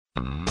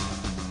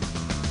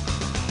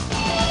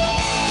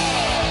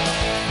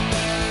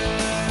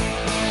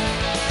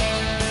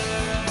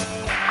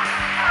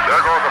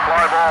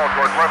ball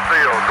towards left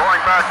field.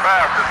 Going back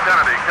fast is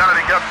Kennedy.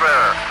 Kennedy gets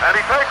there, and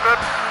he takes it.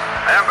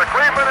 And the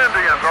Cleveland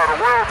Indians are the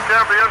world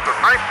champions of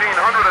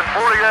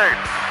 1948.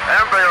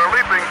 And they are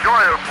leaping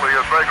joyously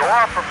as they go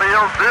off the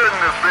field. Din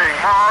is being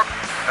mobbed,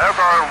 as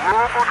are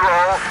Rube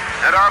Boudreau,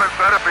 and out in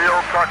center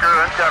field, Tucker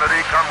and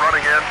Kennedy come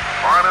running in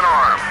arm in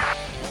arm.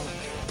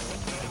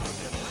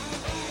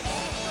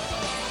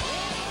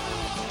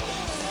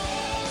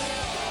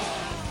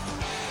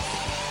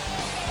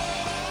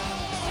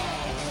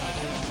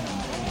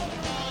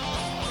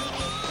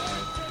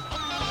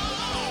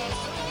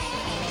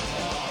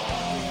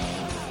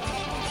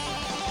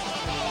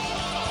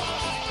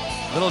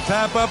 Little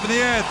tap up in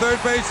the air, third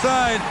base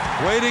side.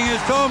 Waiting is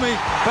Thome.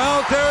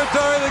 Foul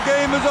territory, the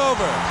game is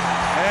over.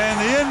 And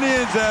the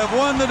Indians have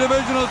won the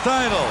divisional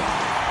title.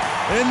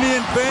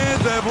 Indian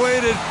fans have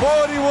waited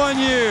 41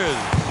 years.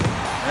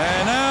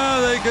 And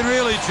now they can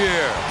really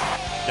cheer.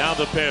 Now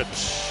the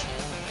pitch.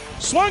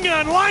 Swung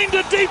on, line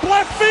to deep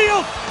left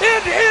field.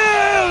 It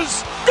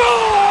is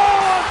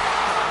gone!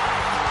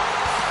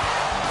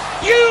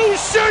 You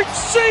should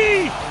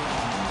see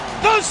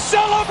the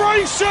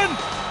celebration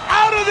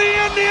out of the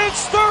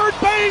Indians' third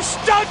base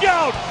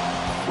dugout.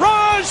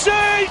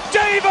 Rajai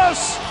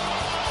Davis,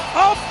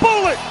 a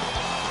bullet,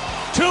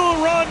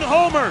 two-run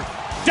homer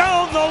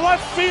down the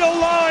left field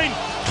line,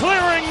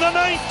 clearing the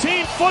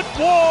 19-foot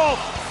wall.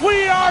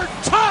 We are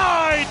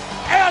tied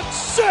at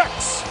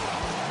 6.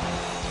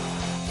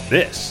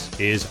 This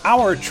is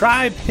Our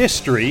Tribe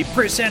History,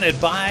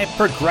 presented by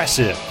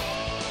Progressive.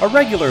 A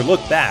regular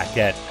look back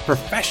at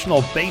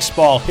professional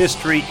baseball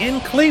history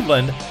in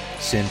Cleveland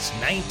since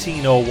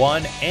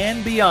 1901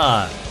 and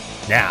beyond.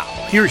 Now,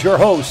 here's your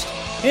host,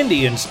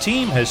 Indians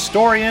team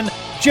historian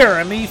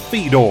Jeremy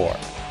Fedor.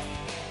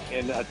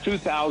 In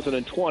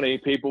 2020,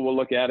 people will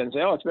look at it and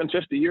say, oh, it's been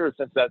 50 years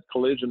since that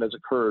collision has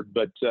occurred.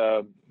 But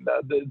the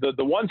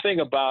one thing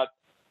about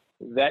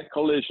that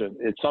collision,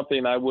 it's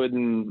something I was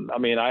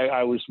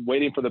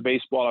waiting for the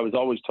baseball. I was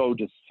always told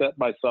to set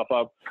myself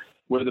up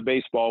where the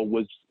baseball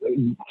was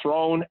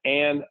thrown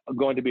and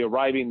going to be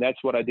arriving. That's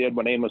what I did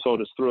when Amos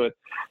Otis threw it,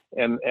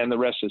 and the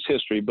rest is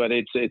history. But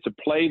it's a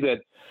play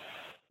that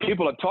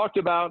people have talked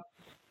about.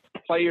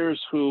 Players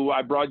who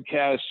I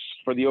broadcast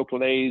for the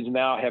Oakland A's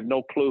now have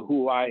no clue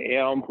who I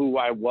am, who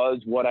I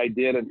was, what I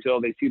did, until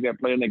they see that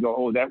play and they go,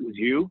 oh, that was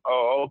you?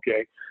 Oh,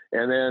 okay.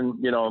 And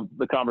then,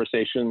 the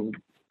conversation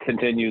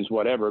continues,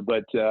 whatever.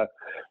 But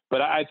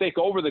I think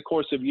over the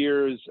course of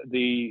years,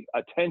 the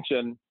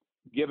attention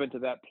given to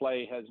that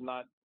play has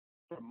not,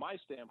 from my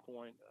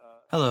standpoint.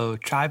 Hello,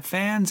 Tribe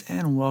fans,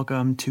 and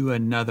welcome to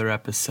another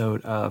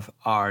episode of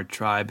Our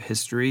Tribe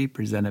History,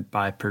 presented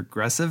by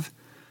Progressive.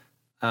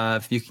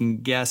 If you can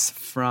guess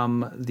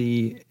from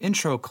the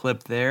intro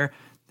clip there,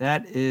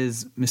 that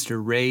is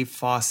Mr. Ray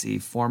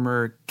Fosse,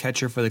 former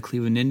catcher for the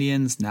Cleveland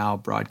Indians, now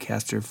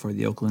broadcaster for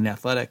the Oakland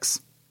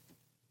Athletics.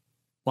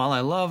 While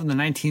I love the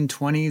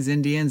 1920s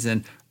Indians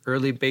and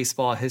early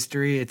baseball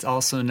history, it's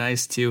also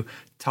nice to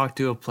talk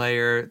to a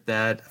player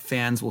that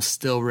fans will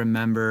still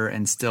remember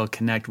and still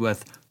connect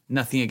with.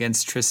 Nothing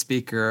against Tris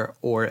Speaker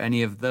or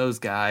any of those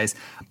guys,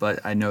 but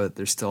I know that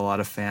there's still a lot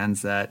of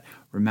fans that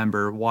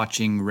remember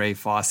watching Ray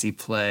Fosse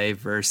play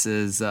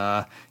versus,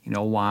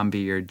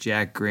 Wamby or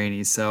Jack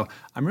Graney. So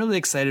I'm really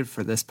excited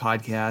for this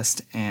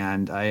podcast,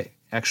 and I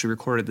actually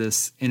recorded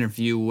this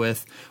interview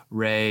with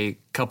Ray a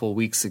couple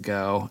weeks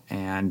ago,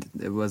 and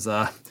it was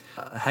a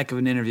heck of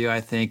an interview,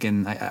 I think,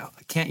 and I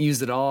can't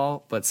use it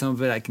all, but some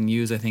of it I can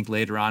use, I think,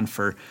 later on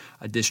for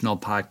additional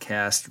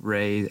podcasts.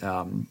 Ray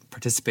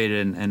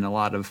participated in a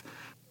lot of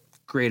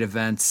great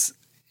events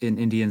in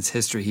Indians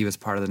history. He was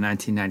part of the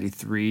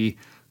 1993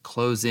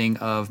 closing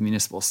of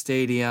Municipal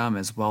Stadium,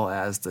 as well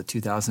as the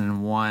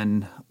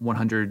 2001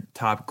 100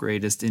 Top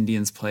Greatest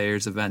Indians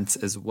Players events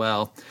as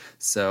well.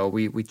 So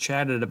we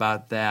chatted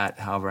about that.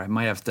 However, I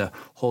might have to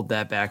hold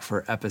that back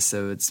for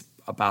episodes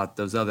about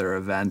those other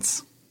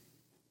events.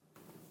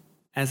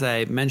 As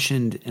I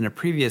mentioned in a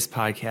previous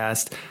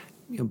podcast,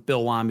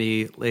 Bill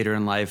Wamby later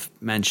in life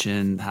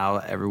mentioned how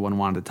everyone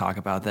wanted to talk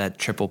about that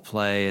triple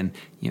play, and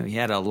he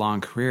had a long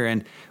career.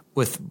 And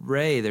with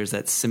Ray, there's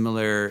that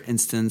similar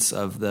instance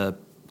of the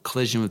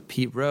collision with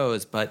Pete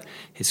Rose, but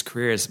his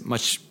career is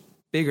much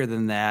bigger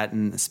than that,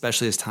 and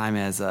especially his time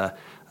as a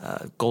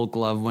Gold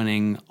Glove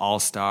winning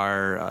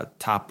All-Star,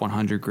 top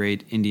 100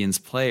 great Indians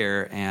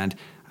player. And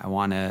I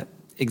want to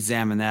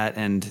examine that,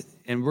 and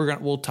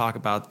we'll talk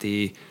about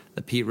the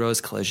Pete Rose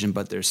collision,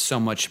 but there's so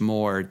much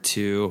more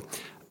to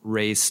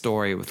Ray's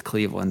story with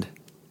Cleveland.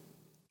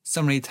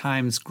 So many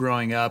times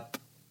growing up,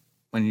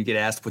 when you get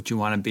asked what you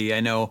want to be,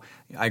 I know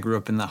I grew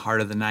up in the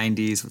heart of the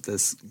 90s with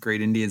this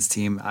great Indians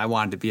team. I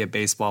wanted to be a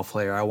baseball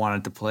player. I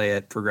wanted to play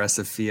at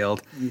Progressive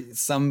Field.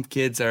 Some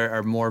kids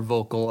are more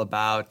vocal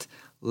about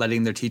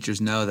letting their teachers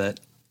know that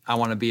I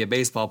want to be a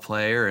baseball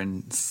player,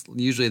 and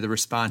usually the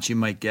response you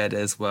might get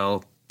is,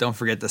 well, don't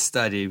forget to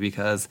study,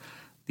 because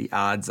the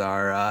odds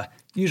are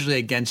usually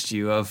against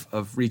you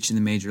of reaching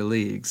the major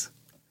leagues.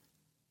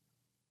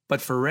 But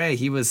for Ray,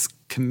 he was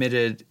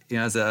committed,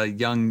 as a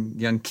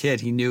young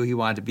kid. He knew he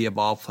wanted to be a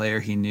ball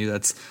player. He knew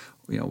that's,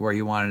 where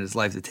he wanted his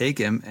life to take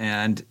him.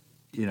 And,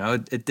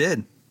 it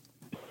did.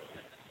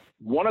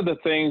 One of the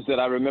things that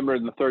I remember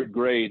in the third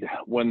grade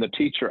when the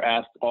teacher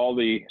asked all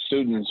the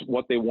students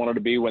what they wanted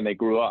to be when they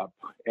grew up.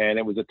 And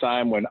it was a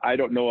time when I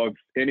don't know of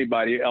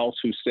anybody else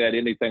who said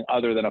anything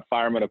other than a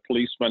fireman, a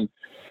policeman,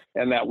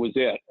 and that was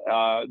it.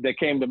 They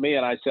came to me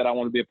and I said, I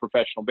want to be a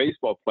professional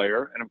baseball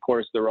player. And of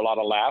course, there were a lot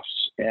of laughs.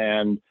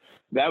 And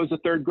that was the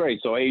third grade.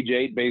 So age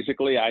 8,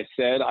 basically, I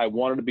said I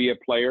wanted to be a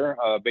player,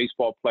 a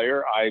baseball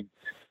player. I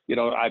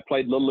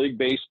played Little League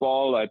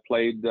Baseball. I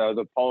played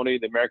the Pony,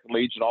 the American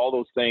Legion, all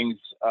those things,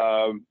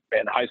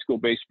 and high school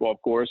baseball,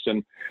 of course,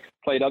 and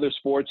played other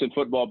sports in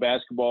football,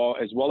 basketball,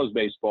 as well as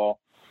baseball.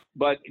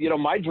 But,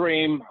 my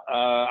dream,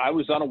 I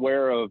was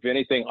unaware of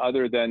anything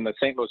other than the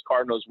St. Louis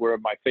Cardinals were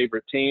my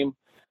favorite team.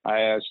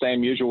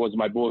 Sam Musial was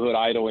my boyhood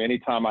idol.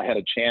 Anytime I had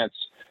a chance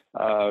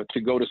to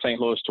go to St.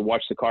 Louis to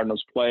watch the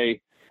Cardinals play,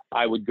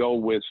 I would go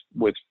with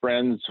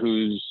friends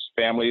whose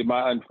family.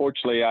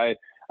 Unfortunately,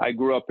 I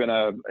grew up in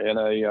a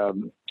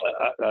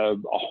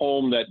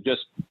home that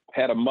just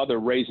had a mother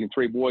raising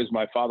 3 boys.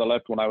 My father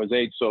left when I was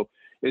 8. So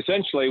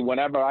essentially,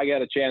 whenever I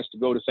got a chance to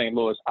go to St.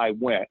 Louis, I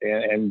went.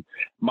 And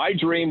my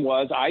dream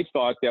was, I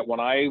thought that when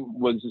I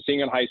was a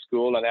senior in high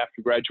school and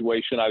after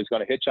graduation, I was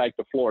going to hitchhike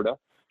to Florida,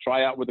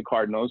 try out with the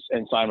Cardinals,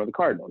 and sign with the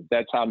Cardinals.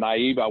 That's how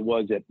naive I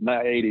was at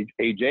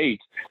age 8,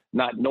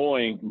 not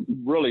knowing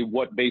really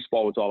what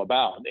baseball was all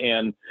about.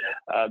 And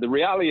the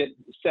reality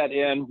set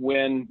in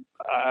when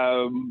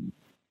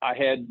I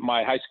had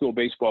my high school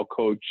baseball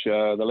coach,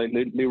 the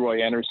late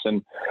Leroy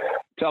Anderson,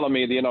 telling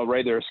me,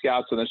 Ray, there are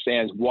scouts in the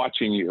stands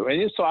watching you.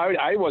 And so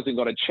I wasn't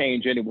going to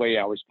change any way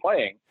I was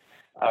playing.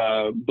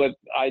 But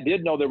I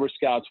did know there were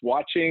scouts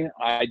watching.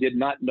 I did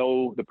not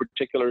know the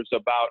particulars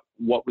about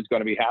what was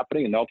going to be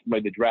happening. And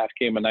ultimately, the draft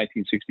came in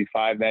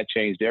 1965. That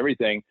changed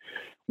everything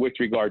with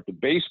regard to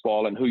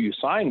baseball and who you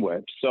sign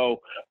with.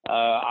 So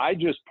I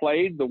just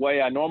played the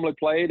way I normally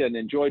played and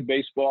enjoyed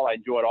baseball. I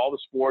enjoyed all the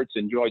sports,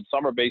 enjoyed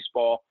summer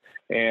baseball,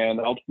 and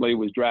ultimately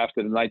was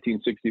drafted in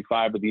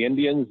 1965 with the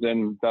Indians.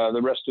 And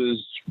the rest is,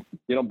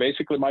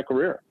 basically my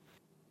career.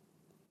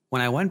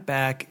 When I went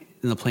back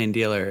in the Plain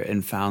Dealer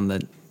and found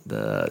that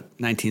the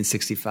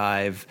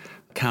 1965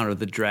 count of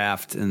the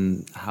draft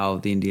and how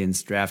the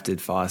Indians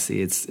drafted Fosse,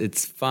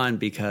 it's fun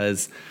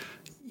because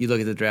you look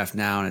at the draft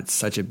now and it's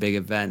such a big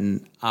event.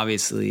 And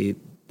obviously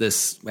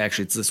it's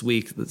this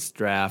week, this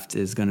draft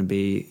is going to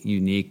be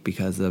unique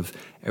because of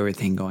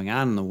everything going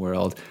on in the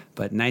world.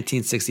 But in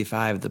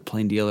 1965, the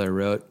Plain Dealer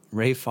wrote,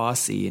 Ray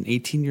Fosse, an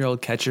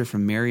 18-year-old catcher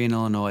from Marion,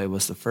 Illinois,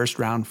 was the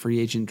first-round free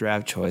agent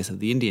draft choice of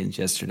the Indians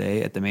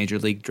yesterday at the Major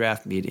League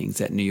Draft meetings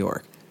at New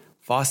York.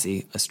 Fosse,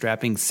 a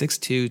strapping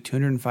 6'2",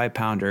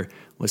 205-pounder,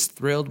 was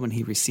thrilled when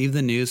he received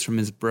the news from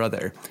his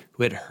brother,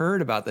 who had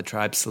heard about the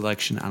Tribe's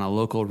selection on a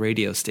local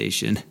radio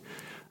station.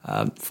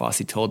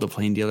 Fosse told the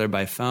Plain Dealer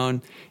by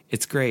phone,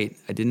 "It's great.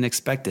 I didn't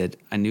expect it.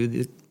 I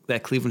knew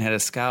that Cleveland had a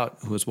scout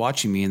who was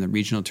watching me in the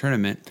regional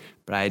tournament,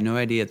 but I had no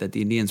idea that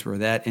the Indians were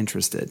that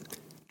interested."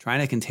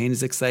 Trying to contain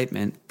his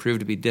excitement proved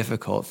to be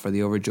difficult for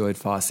the overjoyed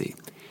Fosse.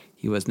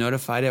 He was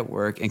notified at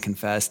work and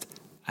confessed,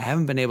 "I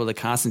haven't been able to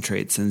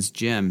concentrate since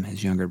Jim,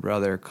 his younger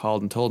brother,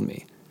 called and told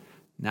me."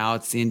 Now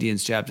it's the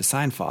Indians' job to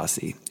sign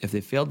Fosse. If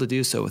they fail to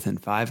do so within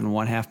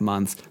 5.5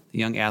 months, the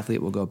young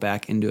athlete will go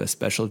back into a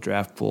special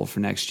draft pool for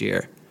next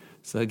year.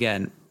 So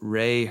again,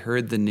 Ray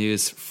heard the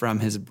news from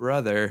his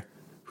brother,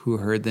 who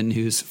heard the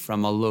news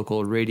from a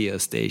local radio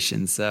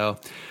station. So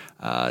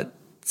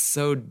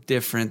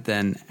different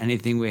than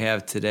anything we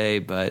have today.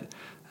 But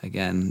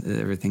again,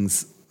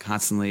 everything's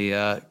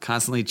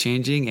constantly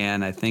changing,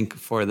 and I think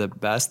for the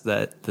best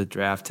that the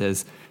draft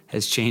has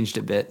changed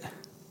a bit.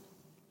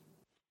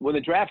 When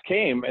the draft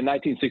came in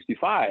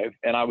 1965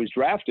 and I was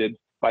drafted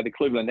by the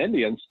Cleveland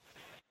Indians,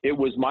 it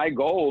was my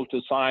goal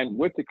to sign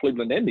with the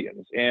Cleveland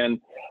Indians. And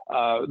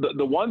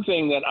the one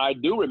thing that I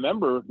do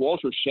remember,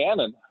 Walter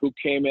Shannon, who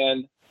came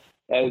in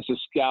as a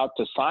scout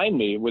to sign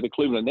me with the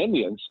Cleveland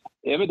Indians,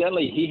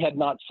 evidently he had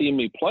not seen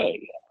me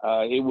play.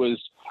 It was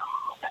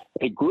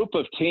a group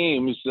of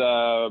teams,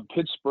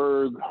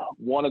 Pittsburgh,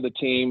 one of the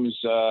teams,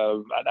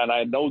 and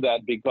I know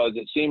that because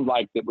it seemed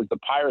like it was the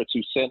Pirates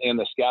who sent in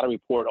the scouting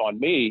report on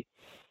me.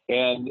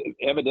 And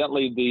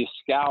evidently the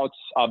scouts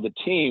of the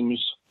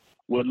teams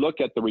would look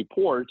at the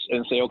reports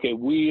and say, okay,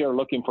 we are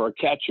looking for a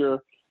catcher.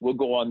 We'll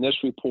go on this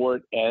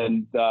report.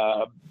 And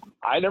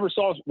I never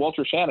saw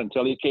Walter Shannon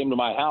until he came to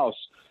my house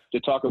to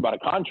talk about a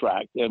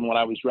contract, and when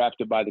I was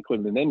drafted by the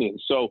Cleveland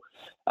Indians. So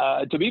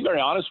to be very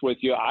honest with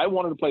you, I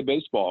wanted to play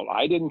baseball.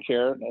 I didn't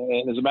care.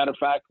 And as a matter of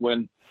fact,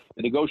 when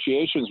the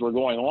negotiations were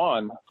going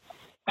on,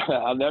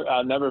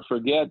 I'll never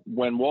forget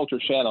when Walter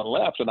Shannon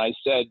left, and I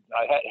said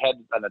I had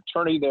an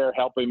attorney there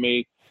helping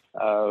me.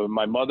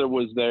 My mother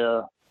was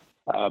there,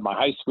 my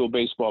high school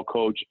baseball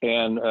coach,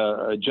 and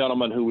a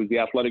gentleman who was the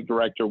athletic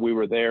director. We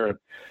were there.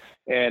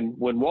 And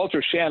when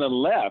Walter Shannon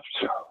left,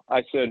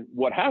 I said,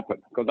 "What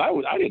happened?" Because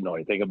I didn't know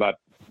anything about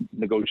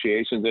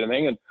negotiations or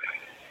anything.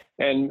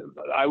 And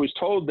I was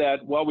told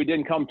that, well, we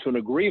didn't come to an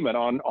agreement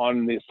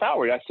on the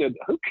salary. I said,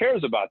 who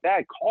cares about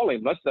that? Call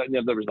him.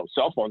 There was no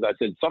cell phones. I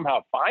said, somehow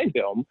find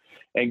him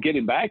and get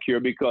him back here,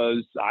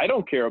 because I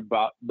don't care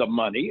about the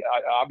money.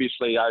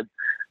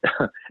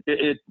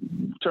 It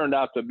turned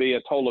out to be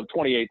a total of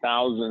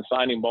 $28,000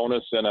 signing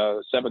bonus and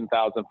a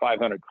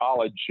 $7,500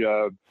 college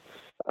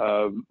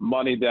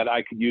money that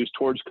I could use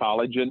towards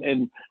college.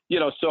 And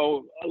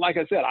so like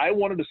I said, I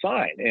wanted to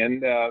sign.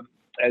 And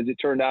as it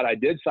turned out, I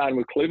did sign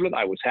with Cleveland.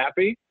 I was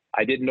happy.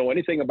 I didn't know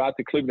anything about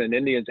the Cleveland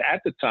Indians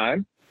at the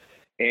time.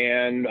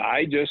 And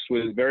I just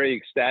was very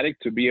ecstatic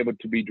to be able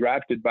to be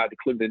drafted by the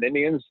Cleveland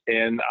Indians.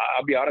 And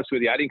I'll be honest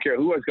with you, I didn't care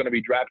who I was going to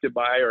be drafted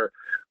by or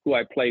who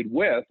I played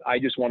with. I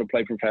just wanted to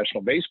play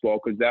professional baseball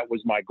because that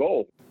was my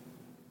goal.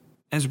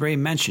 As Ray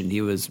mentioned,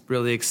 he was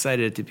really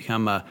excited to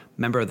become a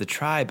member of the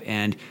Tribe,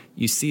 and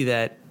you see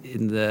that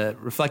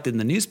reflected in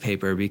the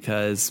newspaper,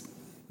 because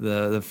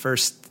the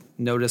first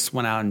notice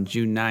went out in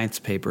June 9th's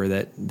paper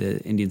that the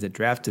Indians had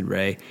drafted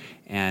Ray,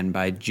 and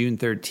by June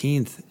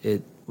 13th,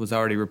 it was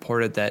already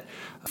reported that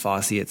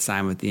Fosse had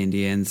signed with the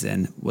Indians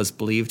and was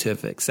believed to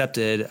have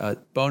accepted a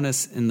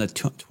bonus in the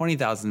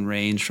 $20,000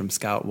 range from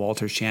scout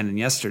Walter Shannon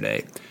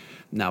yesterday.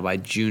 Now, by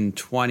June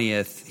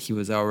 20th, he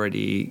was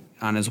already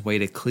on his way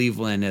to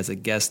Cleveland as a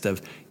guest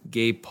of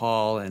Gabe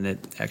Paul, and it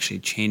actually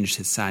changed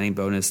his signing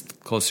bonus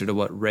closer to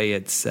what Ray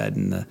had said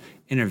in the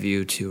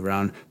interview, to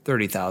around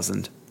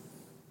 $30,000.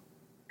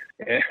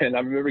 And I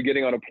remember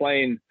getting on a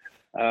plane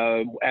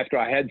after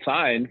I had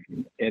signed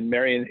in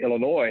Marion,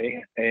 Illinois,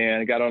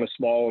 and got on a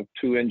small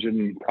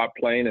 2-engine prop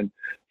plane and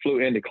flew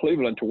into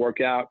Cleveland to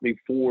work out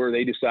before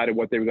they decided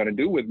what they were going to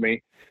do with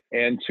me,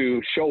 and to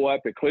show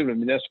up at Cleveland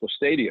Municipal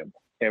Stadium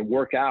and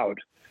work out,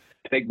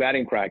 take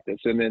batting practice,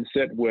 and then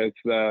sit with,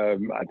 I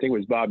think it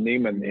was Bob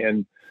Neiman,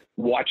 and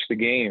watch the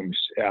games.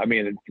 I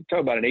mean,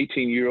 talk about an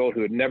 18-year-old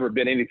who had never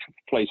been any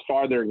place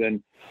farther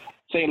than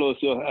St.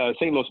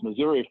 Louis,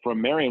 Missouri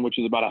from Marion, which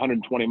is about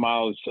 120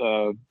 miles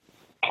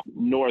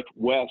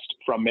northwest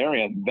from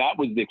Marion. That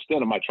was the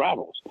extent of my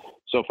travels.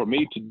 So for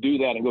me to do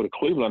that and go to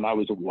Cleveland, I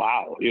was,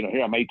 wow,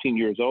 here I'm 18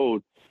 years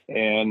old.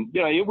 And,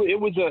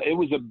 it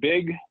was a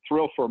big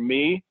thrill for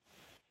me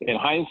in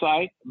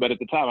hindsight, but at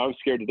the time I was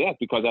scared to death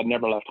because I'd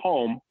never left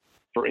home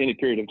for any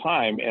period of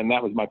time, and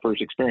that was my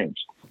first experience.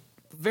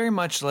 Very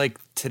much like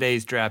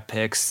today's draft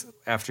picks,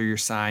 after you're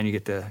signed, you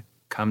get to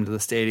come to the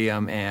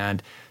stadium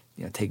and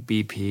take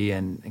BP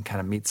and kind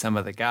of meet some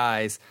of the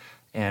guys.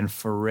 And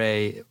for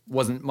Ray, it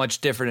wasn't much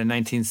different in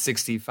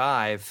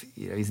 1965.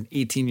 He's an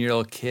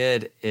 18-year-old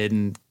kid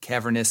in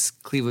cavernous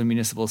Cleveland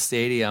Municipal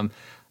Stadium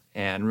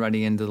and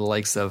running into the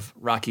likes of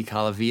Rocky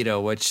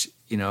Colavito, which,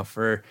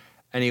 for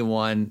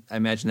anyone, I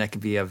imagine that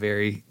could be a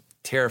very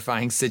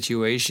terrifying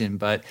situation,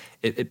 but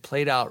it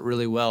played out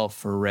really well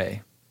for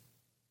Ray.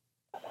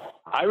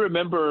 I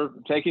remember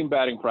taking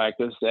batting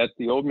practice at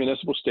the old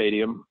Municipal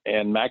Stadium,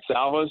 and Max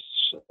Alvis,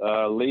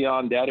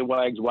 Leon Daddy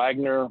Wags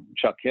Wagner,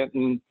 Chuck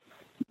Hinton,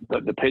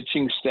 the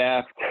pitching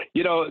staff.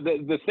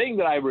 The thing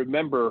that I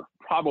remember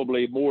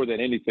probably more than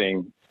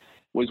anything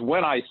was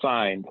when I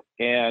signed,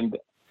 and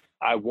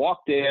I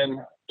walked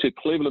in to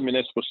Cleveland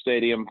Municipal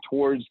Stadium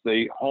towards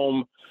the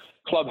home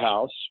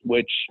clubhouse,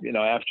 which,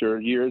 after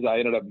years I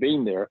ended up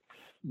being there.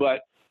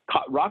 But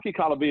Rocky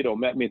Colavito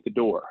met me at the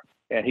door,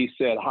 and he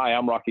said, "Hi,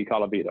 I'm Rocky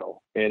Colavito."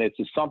 And it's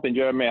just something,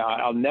 Jeremy,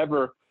 I'll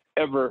never,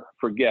 ever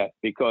forget,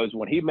 because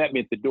when he met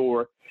me at the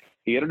door,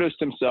 he introduced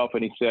himself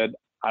and he said,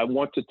 "I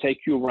want to take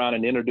you around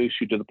and introduce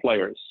you to the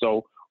players."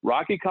 So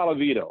Rocky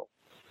Colavito,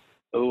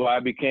 who I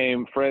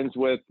became friends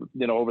with,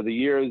 over the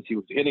years, he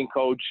was a hitting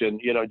coach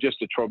and,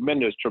 just a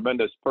tremendous,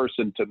 tremendous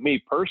person to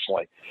me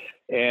personally.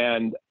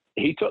 And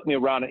he took me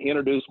around and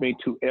introduced me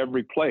to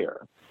every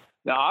player.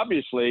 Now,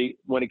 obviously,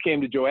 when it came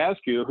to Joe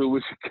Askew, who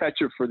was a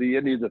catcher for the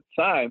Indians at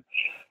the time,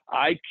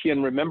 I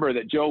can remember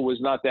that Joe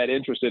was not that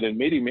interested in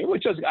meeting me,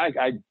 which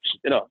I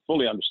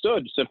fully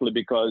understood, simply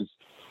because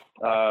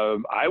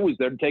I was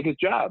there to take his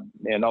job,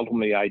 and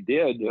ultimately I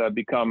did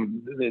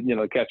become,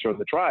 the catcher of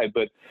the Tribe.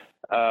 But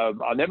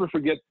I'll never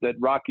forget that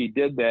Rocky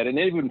did that. And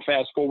even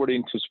fast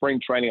forwarding to spring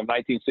training of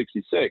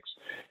 1966,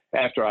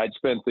 after I'd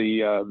spent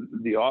the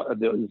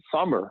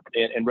summer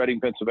in Reading,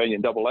 Pennsylvania,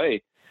 in AA,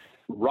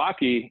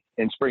 Rocky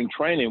in spring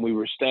training, we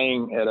were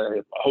staying at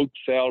a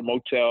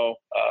motel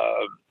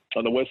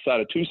on the west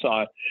side of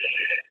Tucson,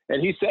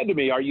 and he said to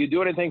me, "Are you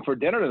doing anything for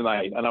dinner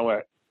tonight?" And I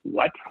went,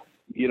 "What?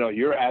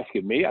 You're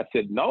asking me?" I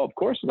said, "No, of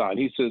course not."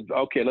 He said,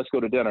 "Okay, let's go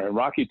to dinner." And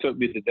Rocky took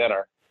me to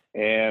dinner,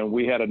 and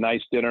we had a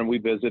nice dinner, and we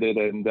visited,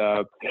 and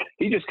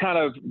he just kind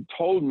of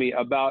told me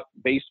about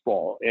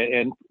baseball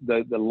and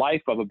the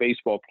life of a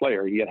baseball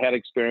player. He had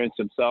experience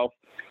himself,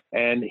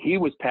 and he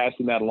was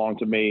passing that along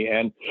to me.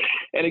 And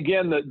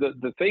again,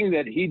 the thing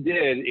that he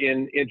did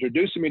in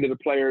introducing me to the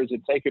players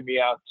and taking me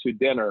out to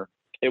dinner,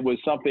 it was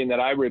something that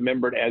I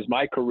remembered as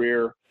my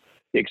career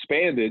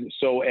expanded.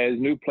 So as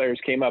new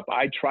players came up,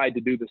 I tried to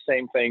do the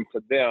same thing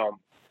for them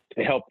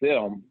to help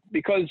them,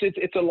 because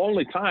it's a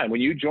lonely time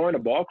when you join a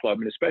ball club,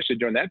 and especially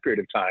during that period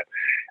of time.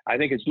 I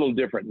think it's a little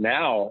different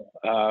now,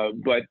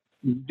 but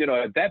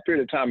at that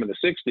period of time in the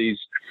 60s,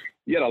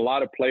 you had a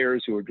lot of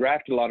players who were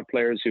drafted, a lot of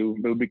players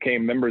who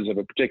became members of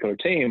a particular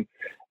team.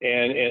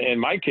 And in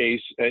my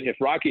case, if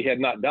Rocky had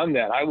not done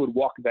that, I would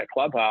walk to that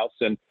clubhouse,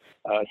 and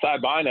Cy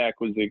Bynack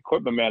was the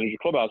equipment manager,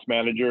 clubhouse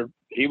manager.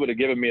 He would have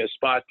given me a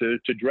spot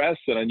to dress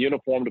and a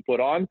uniform to put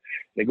on.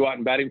 They go out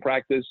in batting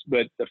practice.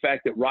 But the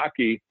fact that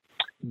Rocky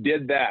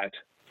did that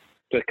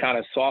to kind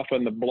of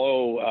soften the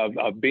blow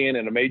of being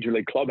in a major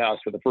league clubhouse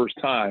for the first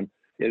time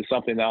is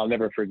something that I'll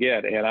never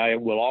forget. And I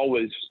will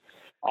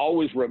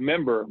always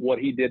remember what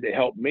he did to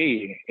help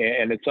me.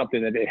 And it's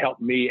something that it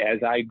helped me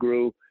as I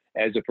grew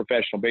as a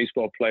professional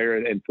baseball player,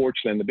 and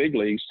fortunately in the big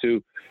leagues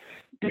to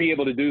be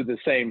able to do the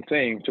same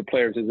thing to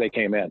players as they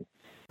came in.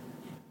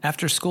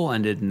 After school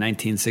ended in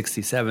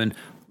 1967,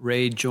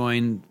 Ray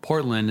joined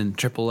Portland in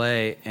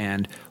AAA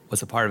and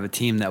was a part of a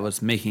team that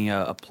was making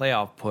a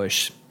playoff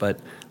push, but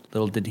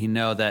little did he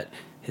know that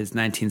his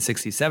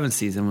 1967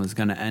 season was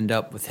going to end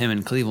up with him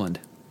in Cleveland.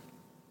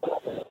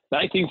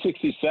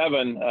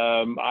 1967,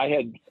 I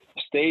had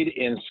stayed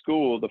in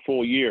school the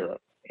full year,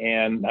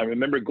 and I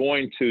remember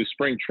going to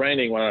spring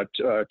training on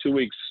a 2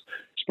 weeks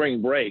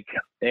spring break,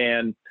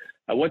 and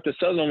I went to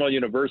Southern Illinois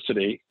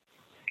University,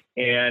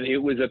 and it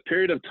was a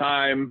period of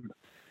time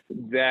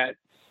that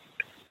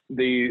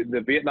the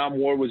Vietnam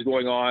War was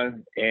going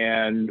on,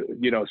 and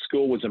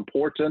school was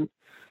important.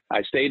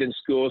 I stayed in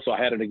school, so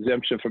I had an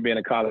exemption for being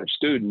a college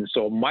student.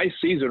 So my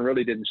season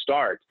really didn't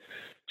start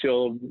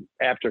till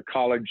after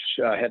college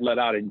had let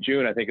out in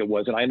June, I think it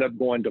was, and I ended up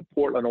going to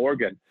Portland,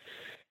 Oregon.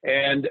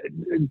 And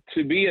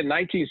to be in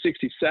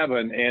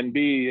 1967 and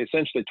be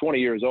essentially 20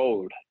 years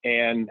old,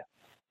 and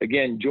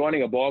again,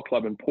 joining a ball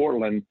club in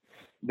Portland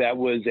that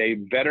was a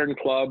veteran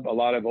club, a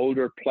lot of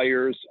older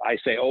players. I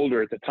say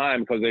older at the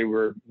time because they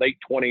were late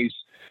 20s.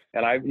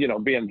 And I, being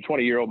a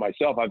 20-year-old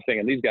myself, I'm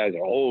thinking these guys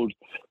are old,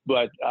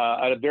 but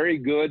a very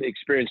good,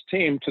 experienced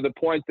team, to the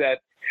point that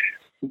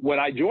when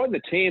I joined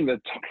the team, the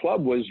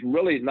club was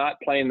really not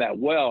playing that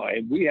well.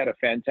 And we had a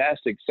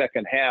fantastic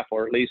second half,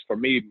 or at least for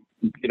me,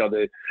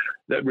 the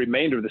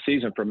remainder of the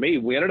season for me.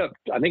 We ended up,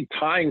 I think,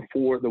 tying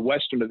for the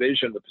Western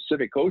Division of the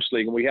Pacific Coast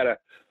League. And we had a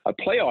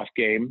playoff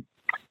game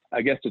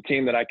against a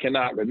team that I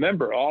cannot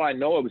remember. All I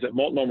know, it was at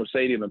Multnomah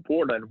Stadium in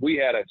Portland. We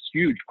had a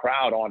huge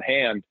crowd on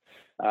hand.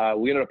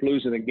 We ended up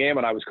losing the game,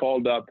 and I was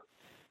called up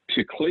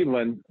to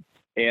Cleveland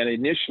and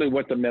initially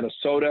went to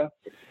Minnesota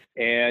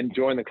and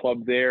joined the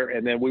club there.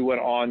 And then we went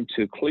on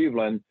to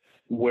Cleveland,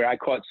 where I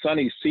caught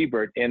Sonny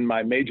Siebert in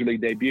my major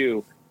league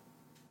debut.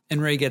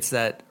 And Ray gets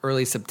that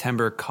early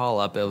September call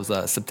up. It was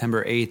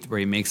September 8th where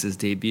he makes his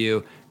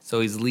debut.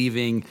 So he's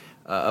leaving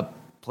a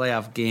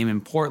playoff game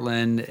in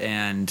Portland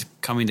and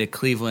coming to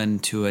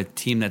Cleveland to a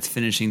team that's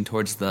finishing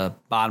towards the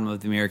bottom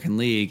of the American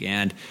League.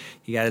 And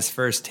he got his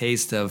first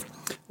taste of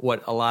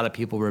what a lot of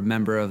people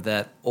remember of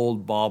that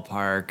old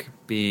ballpark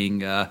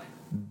being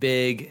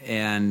big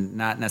and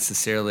not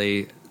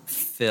necessarily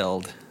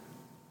filled.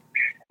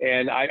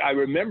 And I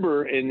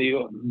remember in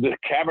the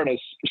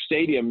cavernous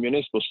stadium,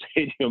 Municipal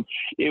Stadium,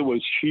 it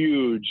was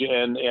huge.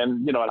 And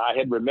I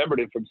had remembered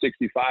it from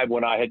 65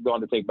 when I had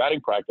gone to take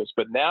batting practice.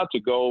 But now to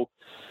go,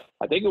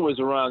 I think it was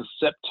around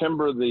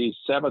September the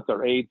 7th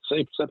or 8th,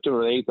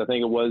 September 8th, I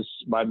think it was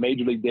my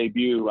major league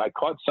debut. I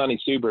caught Sonny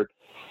Siebert.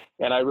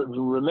 And I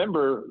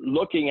remember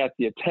looking at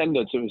the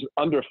attendance, it was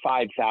under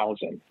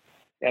 5,000.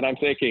 And I'm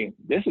thinking,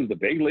 this is the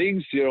big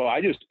leagues.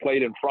 I just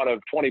played in front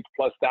of 20+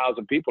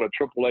 thousand people at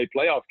a AAA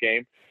playoff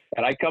game.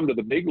 And I come to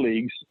the big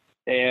leagues,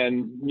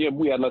 and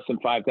we had less than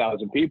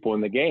 5,000 people in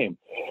the game.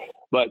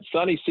 But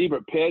Sonny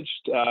Siebert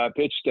pitched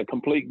a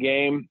complete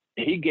game.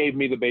 He gave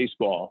me the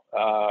baseball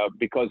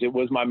because it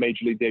was my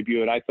major league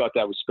debut. And I thought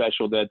that was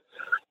special, that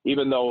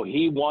even though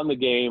he won the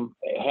game,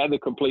 had the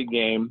complete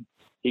game,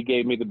 he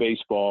gave me the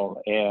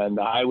baseball, and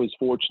I was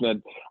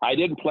fortunate. I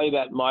didn't play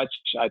that much.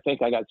 I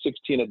think I got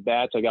 16 at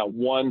bats. I got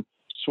one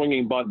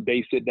swinging bunt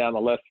base hit down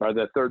the left or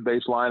the third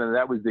base line, and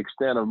that was the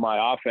extent of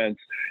my offense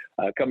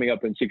coming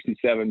up in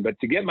 67. But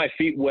to get my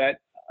feet wet,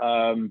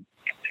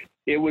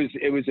 it was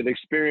an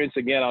experience.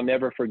 Again, I'll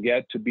never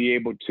forget, to be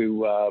able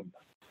to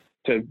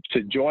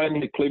join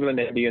the Cleveland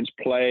Indians,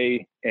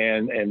 play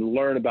and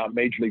learn about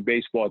Major League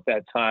Baseball at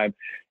that time,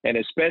 and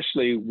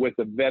especially with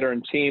the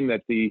veteran team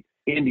that the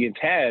Indians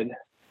had.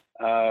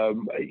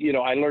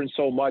 I learned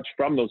so much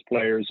from those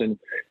players. And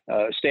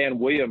Stan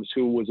Williams,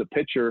 who was a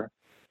pitcher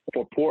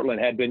for Portland,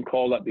 had been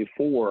called up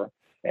before.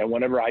 And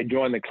whenever I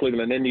joined the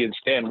Cleveland Indians,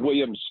 Stan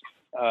Williams,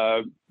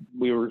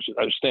 we were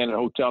staying at a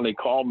hotel, and he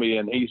called me,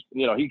 and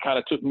he kind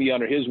of took me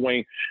under his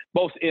wing,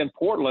 both in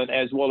Portland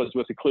as well as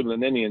with the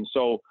Cleveland Indians.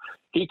 So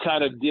he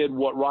kind of did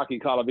what Rocky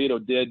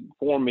Colavito did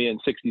for me in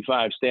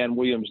 65. Stan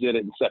Williams did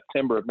it in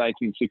September of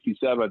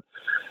 1967.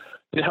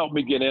 To help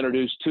me get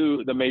introduced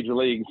to the major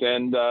leagues.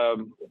 And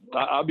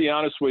I'll be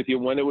honest with you,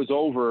 when it was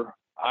over,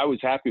 I was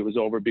happy it was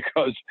over,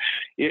 because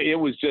it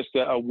was just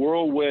a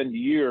whirlwind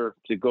year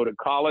to go to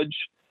college,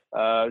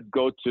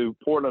 go to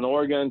Portland,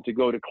 Oregon, to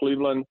go to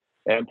Cleveland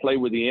and play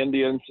with the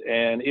Indians.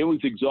 And it was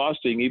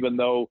exhausting, even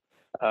though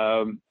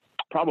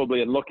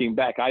probably in looking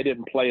back, I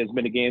didn't play as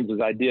many games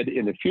as I did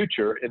in the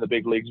future in the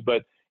big leagues,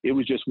 but it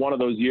was just one of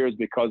those years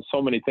because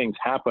so many things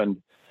happened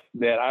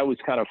that I was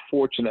kind of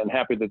fortunate and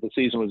happy that the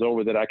season was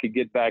over, that I could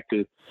get back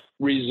to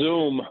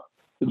resume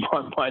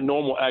my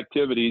normal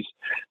activities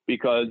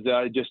because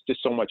just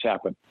so much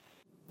happened.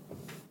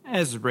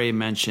 As Ray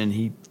mentioned,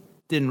 he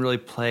didn't really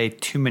play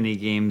too many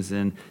games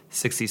in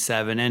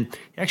 67, and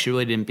he actually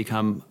really didn't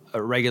become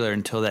a regular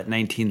until that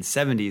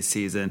 1970s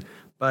season.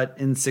 But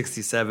in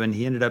 67,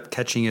 he ended up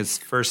catching his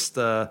first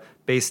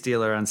base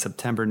stealer on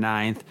September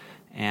 9th,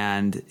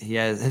 and he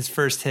has his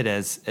first hit,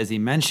 as he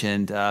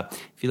mentioned.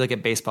 If you look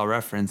at Baseball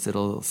Reference,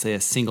 it'll say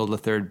a single to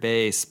third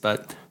base,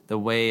 but the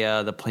way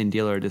the plain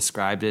dealer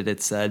described it,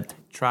 it said,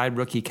 Tribe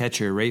rookie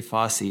catcher Ray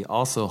Fosse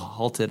also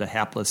halted a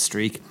hapless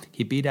streak.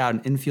 He beat out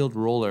an infield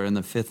roller in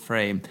the fifth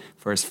frame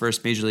for his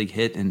first major league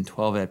hit in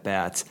 12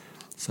 at-bats.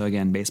 So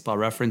again, Baseball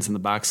Reference and the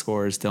box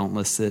scores don't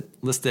list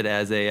it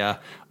as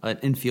an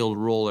infield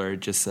roller. It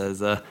just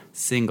says a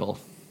single.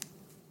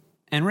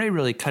 And Ray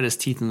really cut his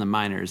teeth in the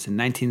minors. In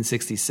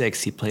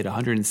 1966, he played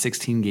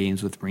 116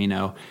 games with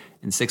Reno.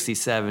 In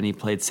 67, he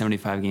played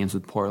 75 games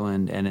with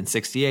Portland. And in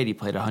 68, he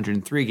played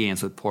 103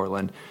 games with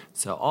Portland.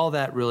 So all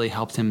that really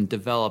helped him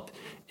develop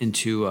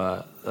into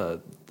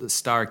the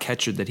star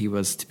catcher that he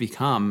was to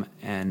become.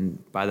 And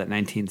by that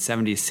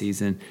 1970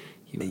 season,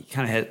 he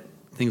kind of had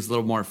things a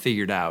little more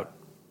figured out.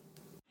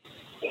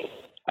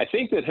 I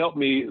think that helped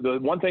me. The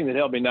one thing that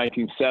helped me in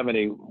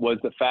 1970 was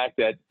the fact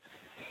that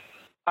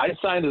I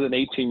signed as an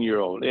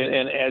 18-year-old.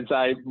 And as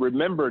I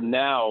remember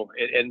now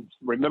and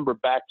remember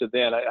back to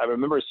then, I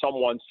remember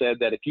someone said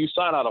that if you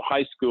sign out of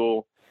high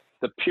school,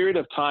 the period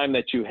of time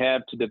that you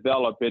have to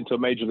develop into a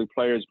major league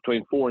player is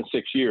between 4 and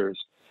 6 years.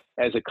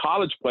 As a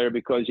college player,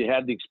 because you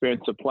had the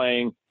experience of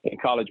playing in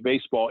college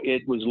baseball,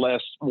 it was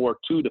more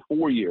 2 to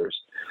 4 years.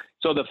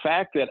 So the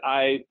fact that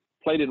I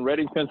played in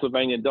Reading,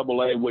 Pennsylvania in AA,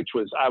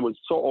 I was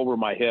so over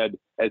my head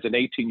as an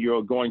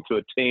 18-year-old going to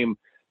a team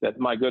that,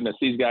 my goodness,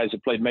 these guys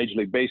had played Major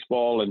League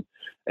Baseball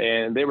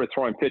and they were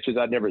throwing pitches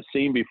I'd never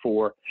seen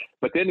before.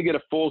 But then to get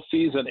a full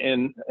season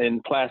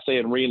in Class A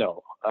in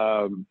Reno,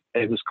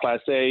 it was Class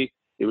A,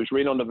 it was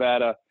Reno,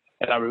 Nevada.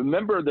 And I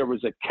remember there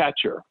was a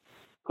catcher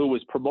who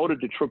was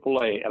promoted to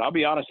AAA. And I'll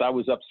be honest, I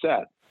was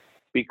upset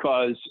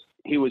because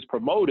he was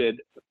promoted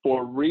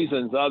for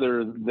reasons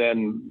other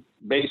than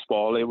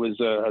baseball. It was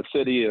a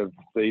city of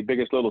the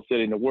biggest little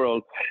city in the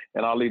world.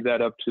 And I'll leave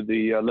that up to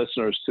the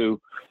listeners to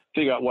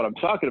figure out what I'm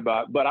talking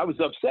about. But I was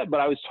upset, but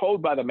I was told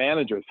by the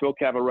manager, Phil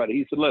Cavarretta,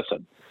 he said,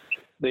 listen,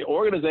 the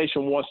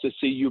organization wants to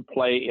see you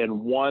play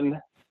in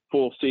one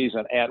full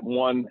season at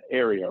one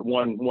area,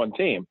 one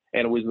team,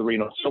 and it was the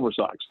Reno Silver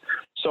Sox.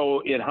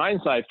 So in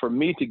hindsight, for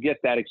me to get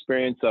that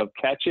experience of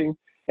catching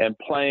and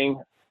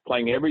playing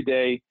every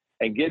day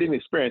and getting the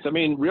experience, I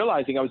mean,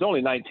 realizing I was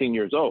only 19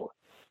 years old.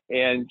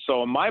 And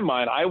so in my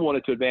mind, I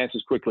wanted to advance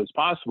as quickly as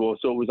possible.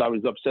 So I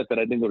was upset that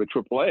I didn't go to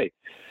AAA.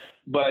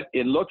 But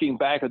in looking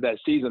back at that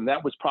season,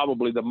 that was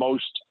probably the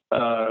most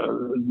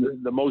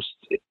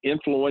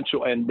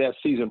influential and best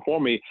season for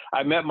me.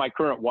 I met my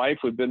current wife.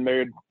 We've been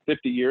married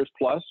 50 years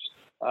plus.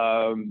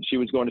 She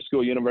was going to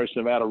school at University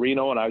of Nevada,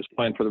 Reno, and I was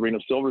playing for the Reno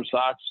Silver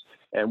Sox.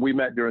 And we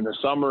met during the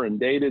summer and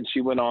dated.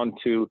 She went on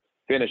to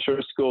finish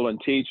her school and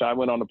teach. I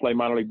went on to play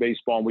minor league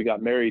baseball, and we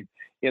got married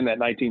in that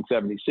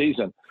 1970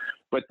 season.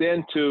 But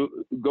then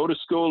to go to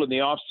school in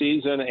the off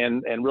season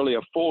and really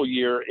a full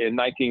year in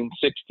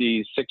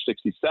 1966,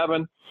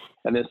 67,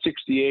 and then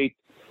 68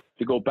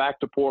 to go back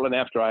to Portland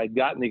after I had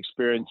gotten the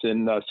experience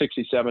in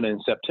 67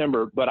 in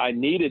September. But I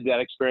needed that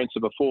experience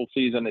of a full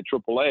season at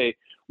AAA,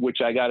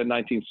 which I got in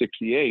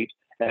 1968.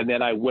 And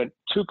then I went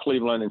to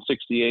Cleveland in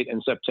 68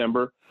 in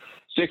September.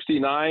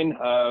 69,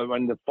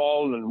 in the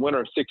fall and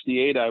winter of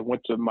 68, I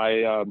went to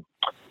my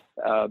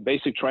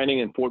basic training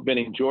in Fort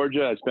Benning,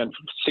 Georgia. I spent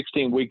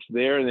 16 weeks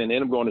there and then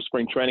ended up going to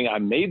spring training. I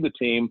made the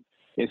team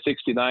in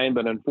 69,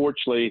 but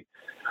unfortunately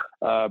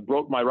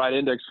broke my right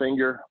index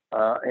finger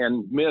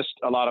and missed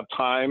a lot of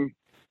time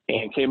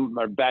and came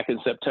back in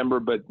September.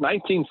 But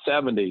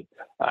 1970,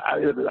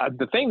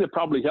 the thing that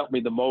probably helped me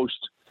the most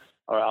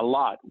a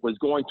lot was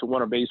going to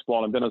winter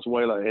baseball in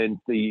Venezuela in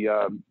the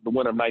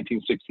winter of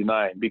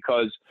 1969,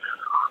 because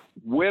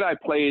when I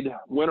played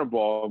winter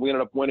ball, we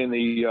ended up winning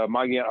the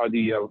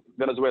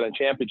Venezuelan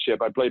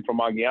championship. I played for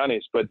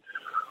Magallanes, but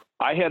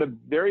I had a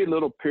very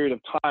little period of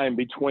time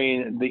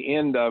between the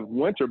end of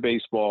winter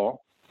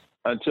baseball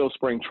until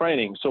spring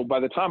training. So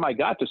by the time I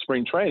got to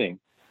spring training,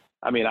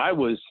 I mean, I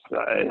was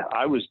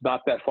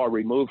not that far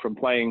removed from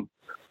playing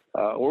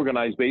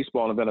organized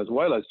baseball in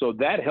Venezuela. So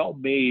that helped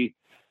me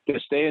to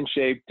stay in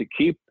shape, to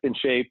keep in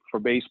shape for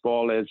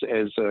baseball as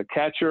a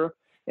catcher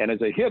and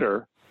as a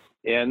hitter.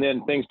 And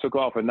then things took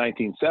off in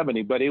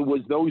 1970, but it was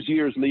those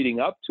years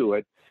leading up to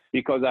it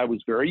because I was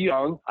very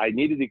young. I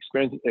needed the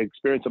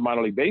experience of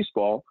minor league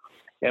baseball.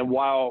 And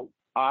while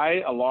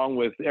I, along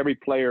with every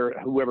player,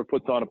 whoever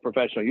puts on a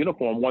professional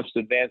uniform, wants to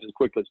advance as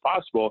quickly as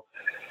possible,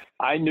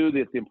 I knew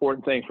that the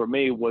important thing for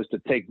me was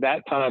to take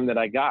that time that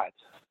I got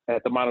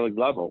at the minor league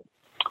level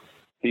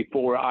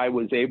before I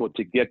was able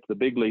to get to the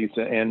big leagues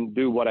and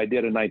do what I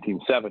did in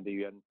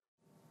 1970. And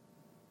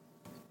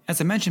as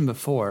I mentioned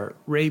before,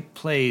 Ray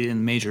played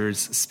in majors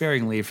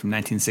sparingly from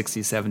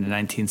 1967 to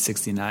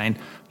 1969.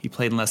 He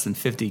played in less than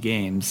 50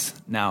 games.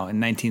 Now, in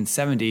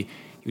 1970, he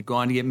would go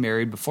on to get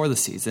married before the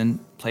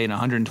season, play in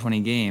 120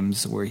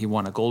 games where he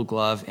won a Gold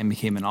Glove and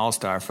became an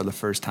All-Star for the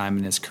first time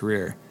in his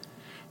career.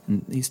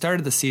 And he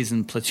started the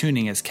season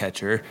platooning as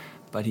catcher,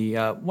 but he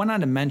went on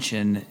to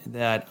mention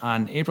that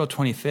on April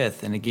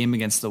 25th in a game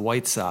against the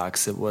White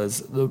Sox, it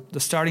was the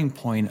starting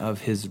point of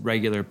his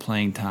regular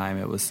playing time.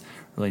 It was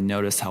really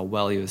noticed how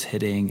well he was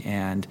hitting,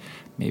 and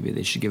maybe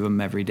they should give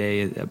him every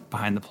day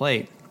behind the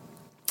plate.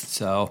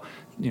 So,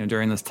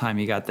 during this time,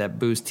 he got that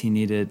boost he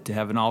needed to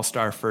have an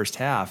all-star first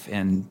half.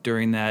 And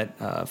during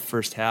that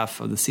first half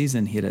of the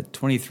season, he had a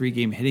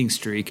 23-game hitting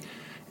streak.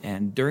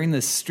 And during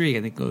this streak,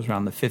 I think it was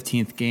around the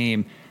 15th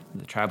game,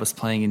 the Tribe was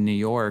playing in New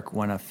York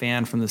when a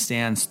fan from the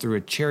stands threw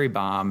a cherry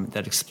bomb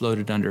that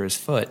exploded under his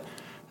foot.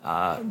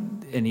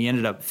 And he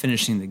ended up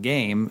finishing the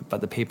game,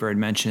 but the paper had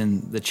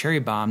mentioned the cherry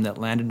bomb that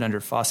landed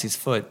under Fosse's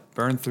foot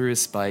burned through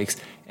his spikes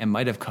and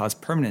might have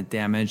caused permanent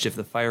damage if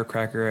the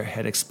firecracker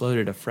had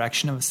exploded a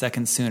fraction of a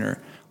second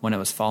sooner when it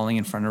was falling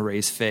in front of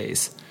Ray's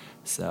face.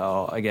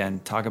 So again,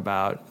 talk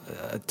about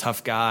a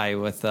tough guy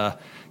with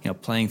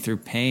playing through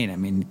pain. I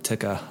mean, he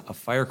took a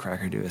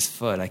firecracker to his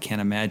foot. I can't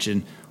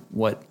imagine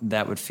what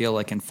that would feel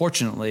like.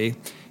 Unfortunately,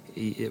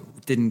 it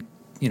didn't,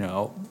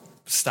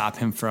 stop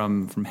him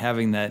from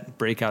having that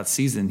breakout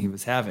season he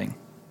was having.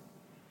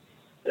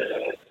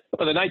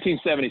 Well, the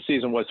 1970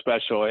 season was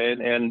special,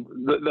 and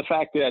the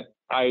fact that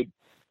I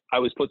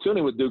was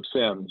platooning with Duke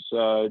Sims.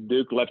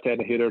 Duke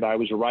left-handed hitter, and I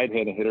was a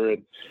right-handed hitter,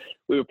 and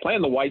we were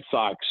playing the White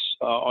Sox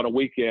on a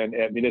weekend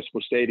at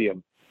Municipal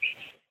Stadium,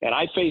 and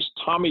I faced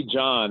Tommy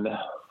John.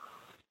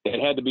 It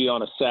had to be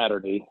on a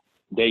Saturday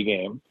day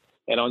game.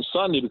 And on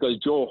Sunday, because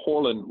Joe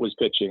Horland was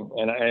pitching,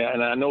 and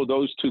I know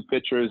those two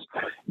pitchers,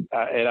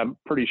 and I'm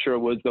pretty sure it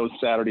was those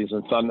Saturdays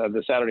and Sunday,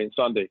 the Saturday and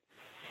Sunday.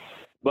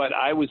 But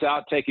I was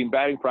out taking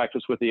batting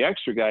practice with the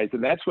extra guys,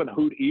 and that's when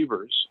Hoot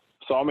Evers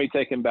saw me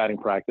taking batting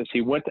practice. He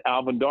went to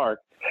Alvin Dark,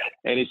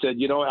 and he said,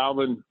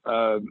 Alvin,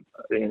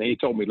 and he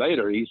told me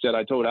later, he said,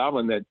 I told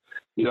Alvin that,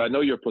 I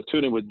know you're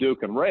platooning with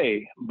Duke and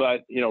Ray,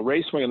 but,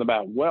 Ray's swinging the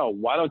bat well.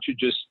 Why don't you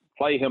just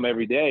play him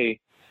every day?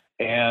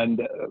 And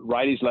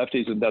righties,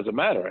 lefties, it doesn't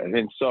matter.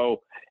 And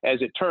so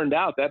as it turned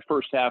out, that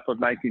first half of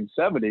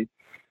 1970,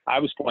 I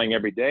was playing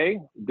every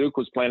day. Duke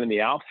was playing in the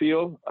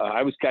outfield.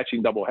 I was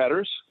catching double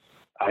headers.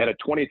 I had a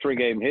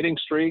 23-game hitting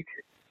streak.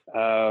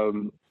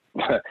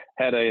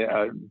 Had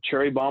a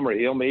cherry bomb or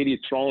Hail Mary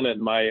thrown at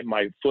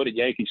my foot at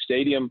Yankee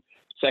Stadium.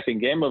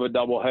 Second game of a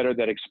doubleheader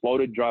that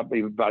exploded, dropped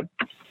me about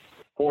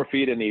 4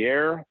 feet in the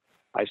air.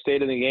 I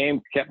stayed in the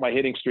game, kept my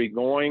hitting streak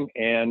going,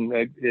 and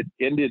it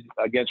ended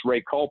against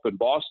Ray Culp in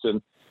Boston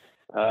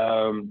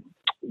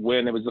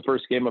when it was the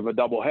first game of a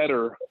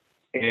doubleheader,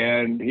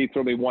 and he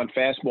threw me one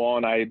fastball,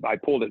 and I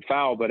pulled it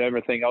foul, but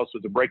everything else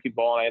was a breaking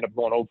ball, and I ended up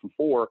going 0 for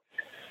 4.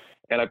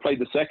 And I played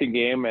the second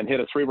game and hit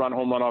a 3-run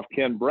home run off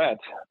Ken Brett,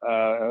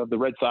 the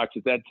Red Sox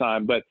at that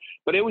time. But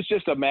it was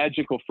just a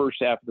magical first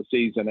half of the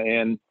season,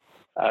 and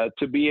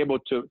to be able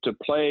to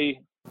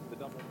play the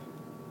doubleheader.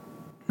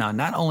 Now,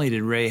 not only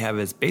did Ray have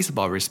his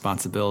baseball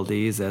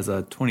responsibilities as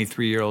a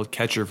 23-year-old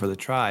catcher for the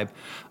Tribe,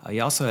 he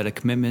also had a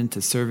commitment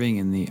to serving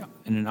in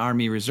an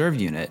Army Reserve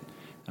unit.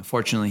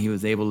 Unfortunately, he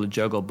was able to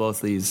juggle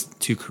both these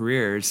two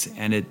careers,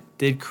 and it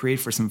did create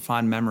for some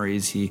fond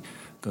memories. He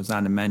goes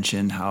on to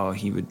mention how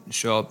he would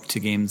show up to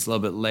games a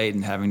little bit late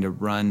and having to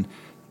run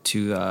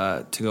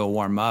to go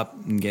warm up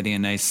and getting a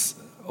nice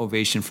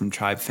ovation from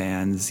Tribe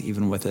fans,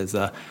 even with his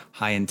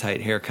high and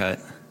tight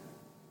haircut.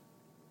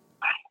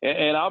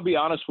 And I'll be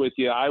honest with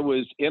you, I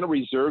was in a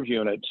reserve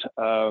unit,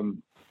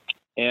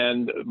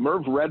 and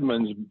Merv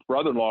Redmond's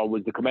brother-in-law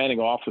was the commanding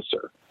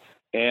officer.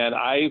 And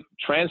I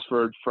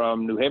transferred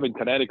from New Haven,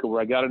 Connecticut,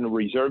 where I got in a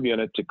reserve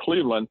unit, to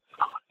Cleveland.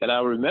 And I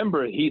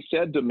remember he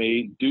said to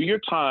me, do your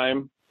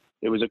time.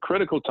 It was a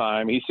critical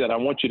time. He said, I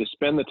want you to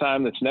spend the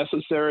time that's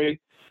necessary.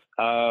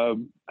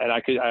 And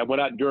I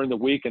went out during the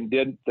week and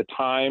did the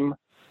time.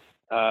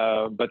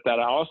 But that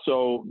I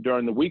also,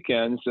 during the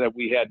weekends that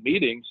we had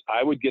meetings,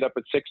 I would get up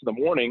at 6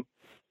 a.m.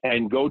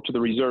 and go to the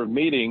reserve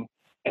meeting,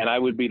 and I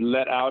would be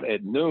let out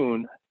at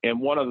noon. And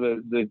one of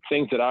the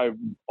things that I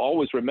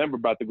always remember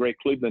about the great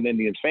Cleveland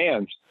Indians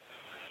fans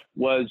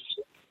was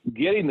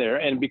getting there.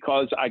 And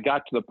because I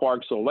got to the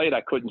park so late,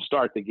 I couldn't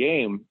start the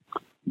game,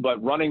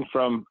 but running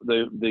from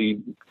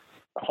the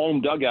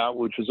home dugout,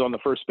 which was on the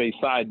first base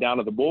side, down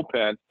to the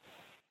bullpen,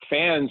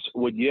 fans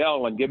would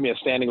yell and give me a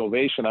standing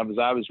ovation as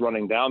I was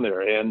running down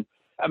there. And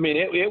I mean,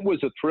 it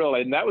was a thrill.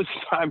 And that was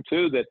the time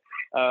too that,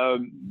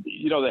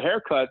 the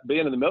haircut,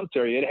 being in the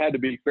military, it had to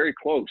be very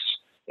close.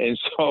 And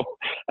so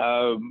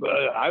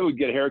I would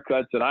get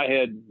haircuts and I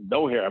had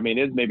no hair. I mean,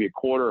 it's maybe a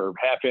quarter or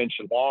half inch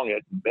long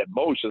at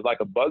most. It's like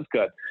a buzz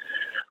cut.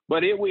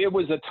 But it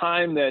was a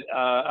time that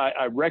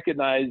I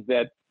recognized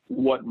that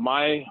what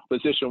my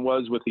position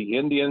was with the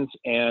Indians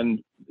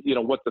and,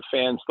 what the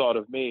fans thought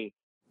of me.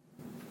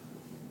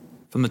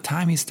 From the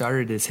time he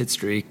started his hit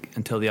streak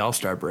until the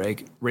All-Star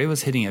break, Ray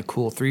was hitting a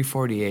cool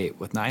 .348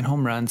 with 9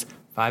 home runs,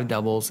 5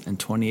 doubles, and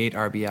 28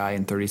 RBI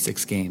in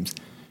 36 games,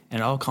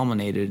 and it all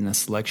culminated in a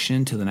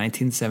selection to the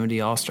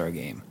 1970 All-Star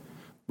Game.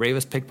 Ray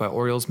was picked by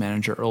Orioles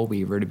manager Earl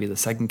Weaver to be the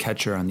second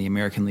catcher on the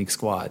American League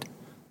squad.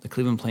 The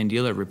Cleveland Plain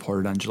Dealer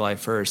reported on July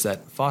 1st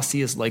that Fosse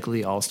is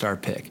likely All-Star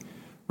pick.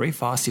 Ray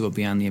Fosse will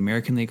be on the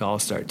American League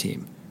All-Star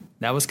team.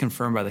 That was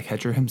confirmed by the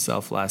catcher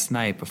himself last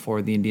night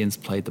before the Indians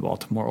played the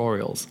Baltimore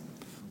Orioles.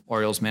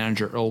 Orioles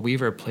manager Earl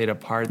Weaver played a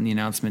part in the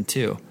announcement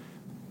too.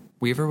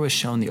 Weaver was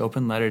shown the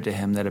open letter to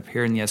him that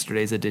appeared in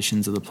yesterday's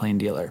editions of the Plain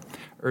Dealer,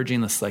 urging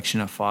the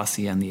selection of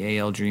Fosse on the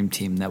AL Dream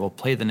Team that will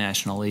play the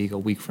National League a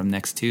week from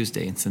next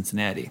Tuesday in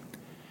Cincinnati.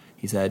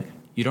 He said,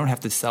 "You don't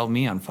have to sell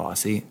me on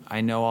Fosse.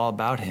 I know all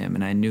about him,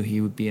 and I knew he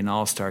would be an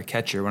all-star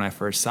catcher when I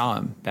first saw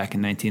him back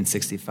in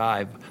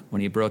 1965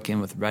 when he broke in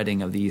with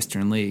Reading of the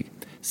Eastern League,"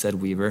 said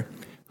Weaver,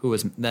 who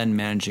was then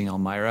managing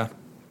Elmira.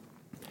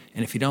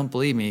 "And if you don't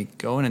believe me,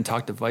 go in and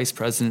talk to Vice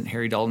President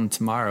Harry Dalton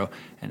tomorrow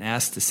and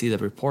ask to see the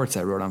reports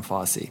I wrote on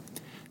Fosse.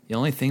 The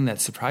only thing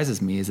that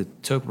surprises me is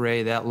it took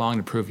Ray that long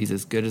to prove he's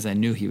as good as I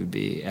knew he would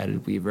be,"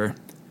 added Weaver.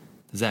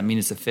 "Does that mean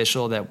it's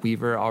official that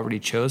Weaver already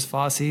chose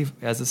Fosse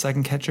as the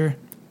second catcher?"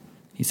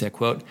 He said,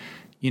 quote,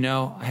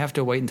 "I have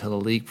to wait until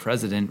the league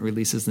president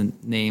releases the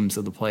names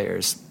of the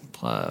players,"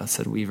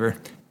 said Weaver.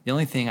 "The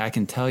only thing I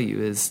can tell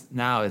you is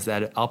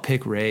that I'll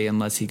pick Ray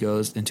unless he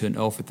goes into an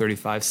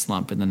 0-for-35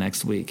 slump in the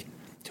next week."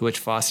 To which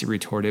Fosse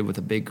retorted with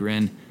a big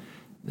grin,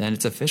 "Then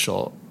it's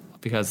official,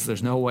 because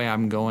there's no way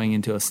I'm going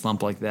into a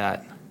slump like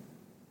that."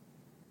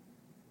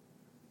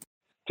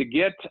 To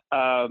get,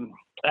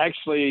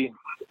 actually,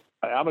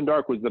 Alvin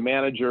Dark was the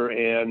manager,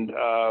 and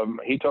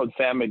he told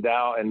Sam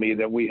McDowell and me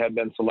that we had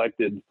been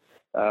selected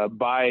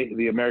by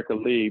the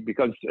American League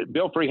because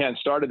Bill Freehand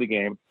started the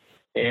game,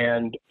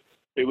 and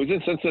it was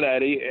in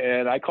Cincinnati,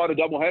 and I caught a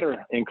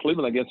doubleheader in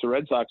Cleveland against the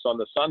Red Sox on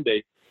the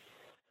Sunday,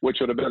 which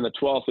would have been the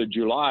 12th of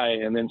July.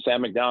 And then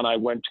Sam McDowell and I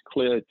went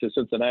to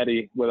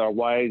Cincinnati with our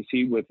wives,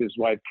 he with his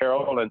wife,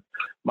 Carol, and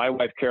my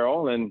wife,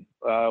 Carol. And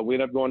we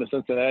ended up going to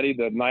Cincinnati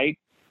the night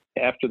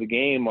after the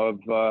game of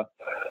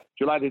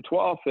July the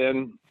 12th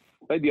and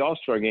played the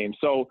All-Star game.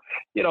 So,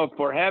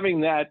 for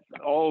having that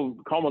all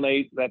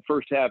culminate that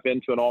first half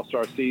into an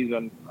All-Star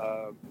season.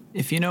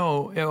 If you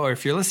know, or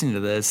if you're listening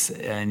to this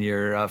and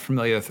you're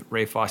familiar with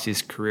Ray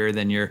Fosse's career,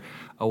 then you're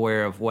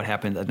aware of what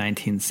happened at the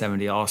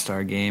 1970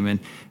 All-Star game and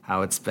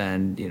how it's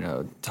been,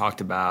 talked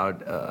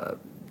about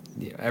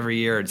every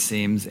year, it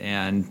seems.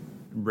 And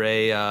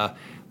Ray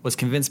was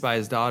convinced by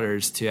his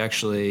daughters to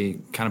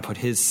actually kind of put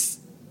his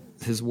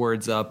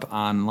words up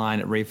online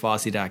at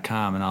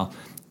rayfosse.com, and I'll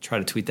try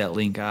to tweet that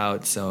link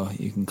out so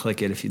you can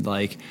click it if you'd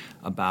like,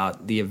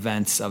 about the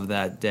events of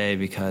that day,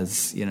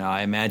 because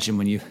I imagine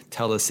when you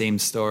tell the same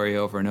story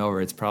over and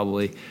over, it's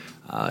probably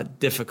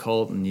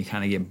difficult and you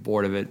kind of get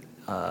bored of it.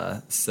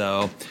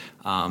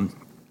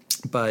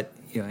 But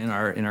in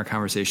our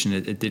conversation,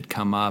 it did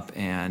come up,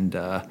 and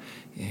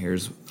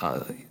here's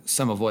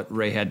some of what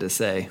Ray had to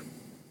say.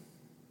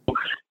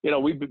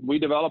 We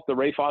developed the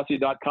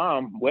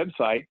rayfosse.com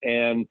website,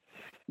 and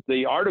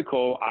the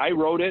article, I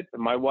wrote it,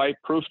 my wife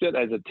proofed it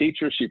as a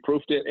teacher. She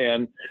proofed it,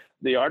 and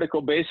the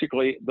article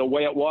basically the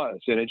way it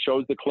was, and it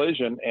shows the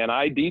collision. And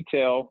I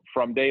detail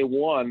from day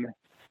one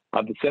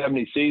of the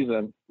 70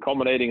 season,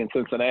 culminating in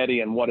Cincinnati,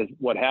 and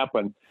what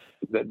happened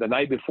the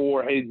night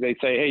before. Hey, they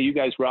say, "Hey, you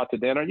guys were out to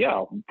dinner?"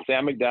 Yeah,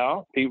 Sam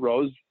McDowell, Pete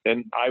Rose,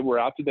 and I were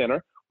out to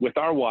dinner with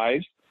our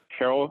wives,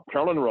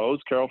 Carolyn Rose,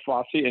 Carol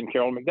Fosse, and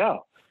Carol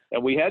McDowell,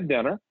 and we had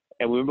dinner.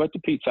 And we went to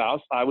Pete's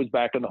house. I was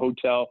back in the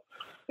hotel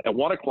at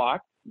 1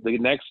 o'clock. The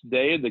next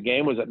day, the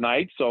game was at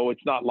night, so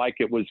it's not like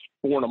it was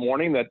 4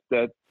 a.m.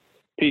 that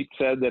Pete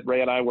said that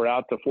Ray and I were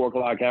out to 4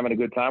 o'clock having a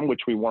good time,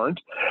 which we weren't.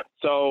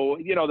 So,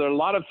 there are a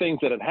lot of things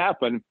that had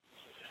happened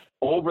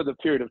over the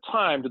period of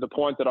time to the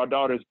point that our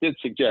daughters did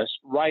suggest,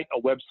 write a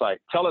website,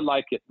 tell it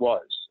like it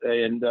was.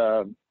 And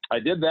I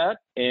did that,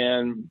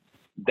 and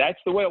that's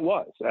the way it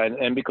was.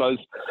 And because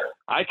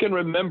I can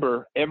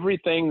remember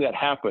everything that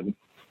happened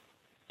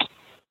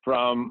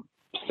from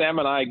Sam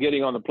and I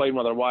getting on the plane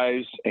with our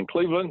wives in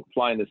Cleveland,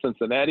 flying to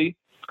Cincinnati.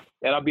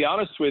 And I'll be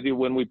honest with you,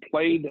 when we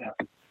played,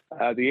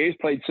 the A's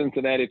played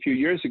Cincinnati a few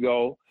years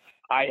ago,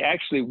 I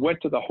actually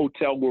went to the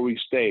hotel where we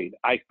stayed.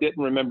 I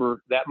didn't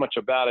remember that much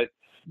about it.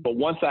 But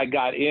once I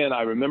got in,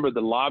 I remember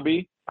the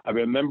lobby. At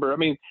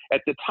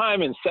the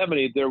time in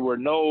 70, there were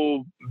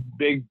no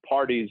big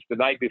parties the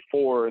night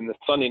before and the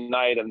Sunday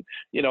night and,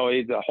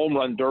 the home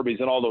run derbies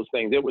and all those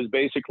things. It was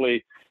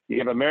basically, you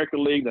have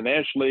American League, the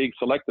National League,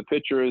 select the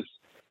pitchers.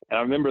 And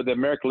I remember the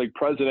American League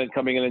president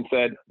coming in and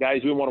said,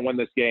 "Guys, we want to win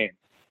this game."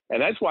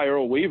 And that's why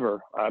Earl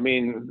Weaver,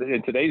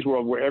 in today's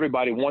world where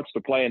everybody wants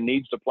to play and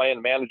needs to play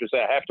and managers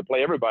say, "I have to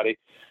play everybody,"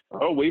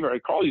 Earl Weaver,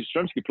 Carl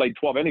Yastrzemski played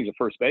 12 innings at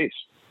first base.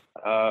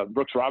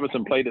 Brooks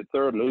Robinson played at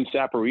third. Louis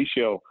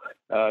Aparicio,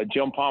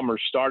 Jim Palmer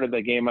started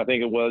the game, I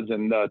think it was,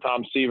 and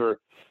Tom Seaver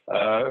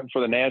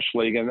for the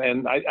National League.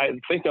 And I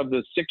think of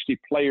the 60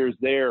 players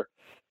there,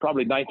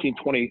 probably 19,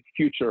 20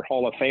 future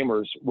Hall of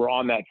Famers were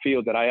on that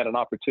field that I had an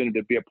opportunity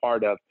to be a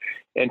part of.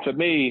 And to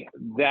me,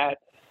 that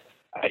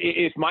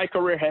if my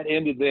career had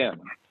ended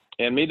then,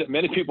 and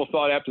many people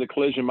thought after the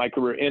collision my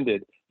career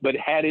ended, but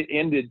had it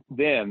ended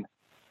then,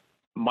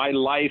 my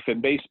life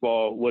in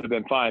baseball would have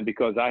been fine,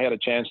 because I had a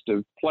chance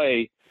to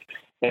play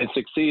and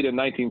succeed in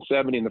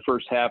 1970 in the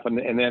first half, and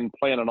then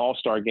play in an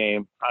all-star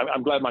game.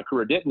 I'm glad my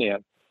career didn't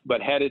end,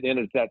 but had it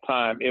ended at that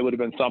time, it would have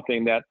been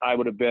something that I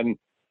would have been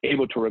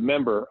able to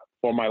remember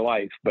for my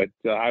life. But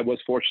I was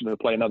fortunate to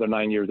play another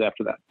 9 years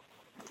after that.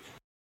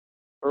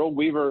 Earl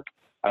Weaver,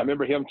 I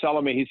remember him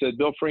telling me, he said,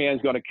 Bill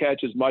Freehand's going to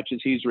catch as much as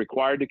he's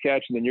required to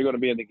catch, and then you're going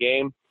to be in the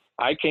game.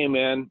 I came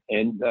in,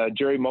 and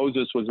Jerry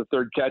Moses was the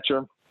third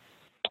catcher.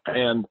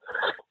 And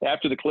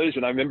after the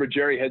collision, I remember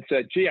Jerry had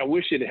said, gee, I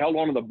wish he'd held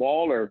on to the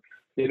ball, or,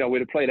 we'd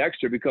have played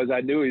extra, because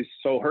I knew he's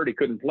so hurt he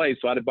couldn't play.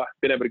 So I'd have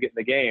been able to get in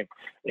the game.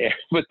 Yeah,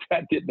 but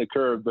that didn't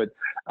occur. But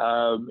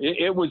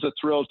it was a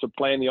thrill to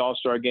play in the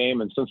All-Star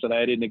game in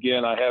Cincinnati. And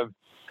again, I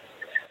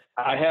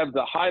have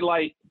the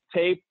highlight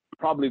tape,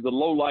 probably the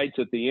low lights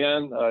at the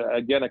end.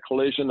 Again, a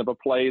collision of a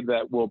play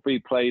that will be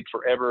played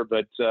forever.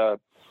 But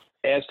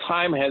as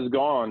time has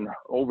gone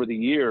over the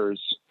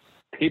years,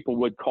 people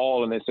would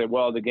call and they say,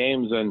 well, the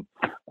game's in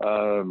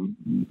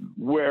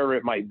wherever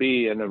it might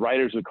be. And the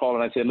writers would call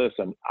and I'd say,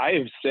 listen, I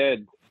have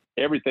said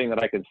everything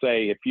that I can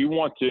say. If you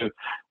want to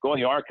go in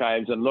the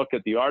archives and look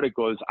at the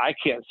articles, I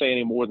can't say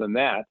any more than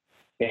that.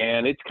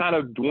 And it's kind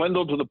of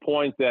dwindled to the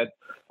point that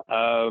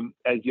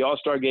as the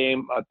All-Star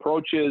game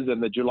approaches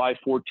and the July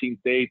 14th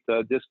date,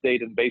 this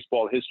date in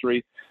baseball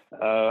history,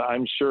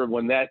 I'm sure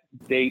when that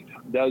date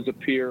does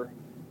appear.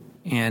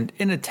 And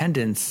in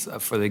attendance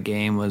for the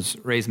game was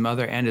Ray's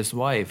mother and his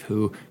wife,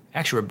 who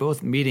actually were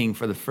both meeting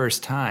for the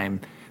first time.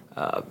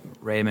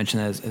 Ray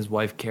mentioned that his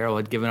wife, Carol,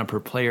 had given up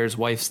her player's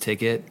wife's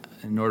ticket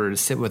in order to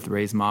sit with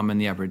Ray's mom in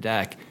the upper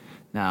deck.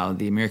 Now,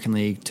 the American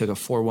League took a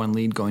 4-1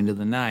 lead going to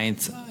the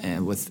ninth,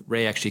 and with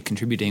Ray actually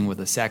contributing with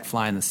a sac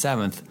fly in the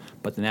seventh,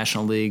 but the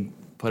National League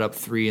put up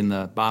 3 in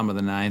the bottom of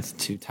the ninth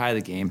to tie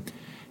the game.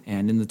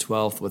 And in the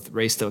 12th, with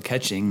Ray still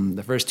catching,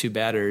 the first two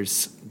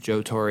batters,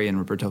 Joe Torre and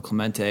Roberto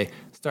Clemente,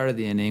 started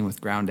the inning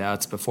with ground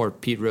outs before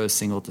Pete Rose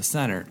singled to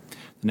center.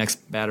 The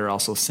next batter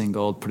also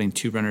singled, putting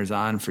 2 runners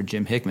on for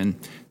Jim Hickman,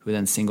 who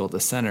then singled to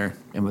center.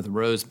 And with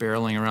Rose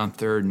barreling around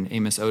third and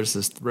Amos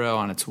Otis's throw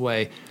on its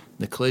way,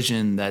 the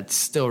collision that's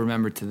still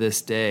remembered to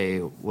this day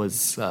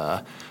was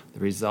the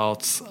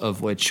results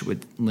of which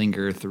would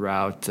linger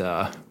throughout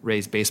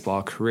Ray's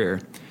baseball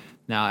career.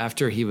 Now,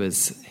 after he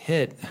was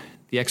hit,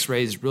 the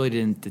X-rays really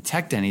didn't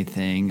detect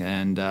anything,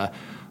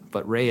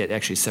 but Ray had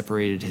actually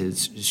separated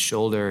his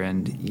shoulder,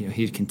 and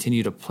he'd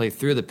continue to play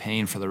through the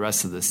pain for the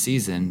rest of the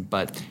season,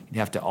 but he'd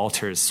have to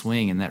alter his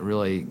swing, and that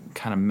really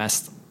kind of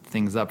messed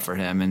things up for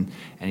him, and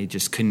he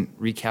just couldn't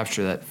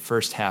recapture that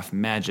first half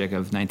magic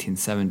of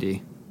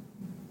 1970.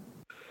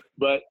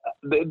 But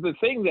the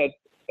thing that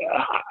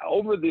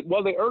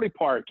the early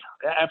part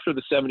after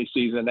the 70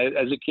 season,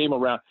 as it came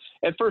around,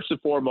 and first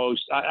and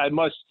foremost, I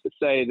must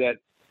say that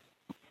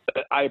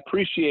I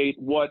appreciate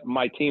what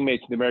my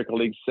teammates in the American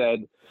League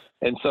said,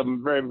 and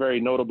some very, very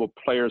notable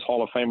players,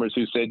 Hall of Famers,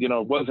 who said,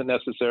 it wasn't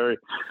necessary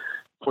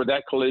for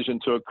that collision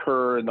to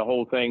occur and the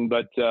whole thing.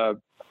 But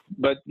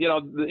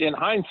in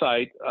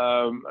hindsight,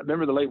 I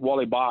remember the late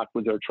Wally Bach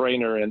was our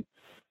trainer, and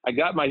I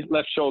got my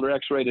left shoulder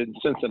x-rayed in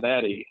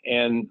Cincinnati.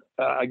 And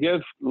I give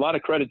a lot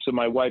of credit to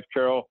my wife,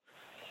 Carol,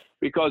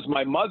 because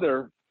my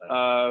mother,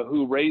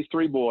 who raised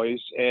 3 boys,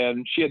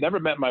 and she had never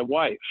met my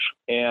wife.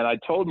 And I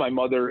told my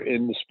mother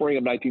in the spring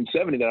of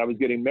 1970 that I was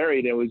getting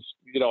married. It was,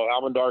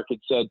 Alvin Dark had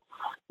said,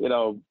 I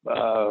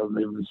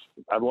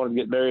wanted to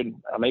get married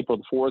on April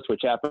the 4th,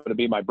 which happened to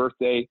be my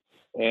birthday.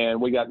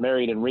 And we got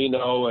married in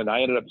Reno, and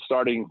I ended up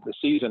starting the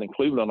season in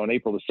Cleveland on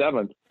April the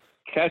 7th,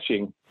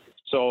 catching.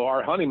 So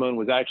our honeymoon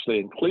was actually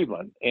in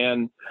Cleveland.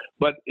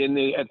 But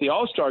at the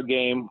All-Star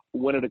game,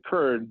 when it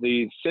occurred,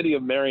 the city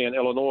of Marion,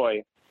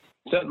 Illinois,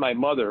 sent my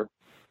mother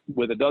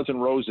with a dozen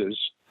roses,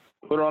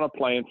 put her on a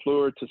plane,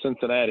 flew her to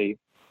Cincinnati.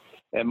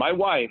 And my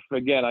wife,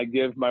 again, I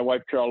give my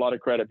wife Carol a lot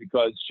of credit,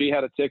 because she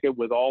had a ticket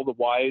with all the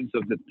wives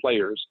of the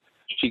players.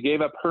 She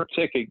gave up her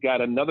ticket, got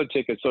another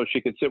ticket so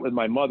she could sit with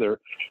my mother.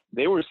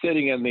 They were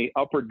sitting in the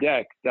upper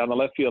deck down the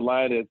left field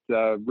line at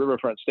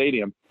Riverfront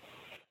Stadium.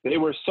 They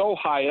were so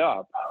high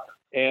up.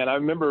 And I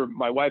remember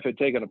my wife had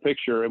taken a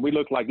picture, and we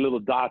looked like little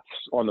dots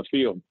on the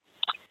field.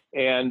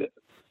 And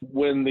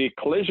when the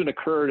collision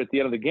occurred at the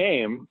end of the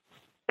game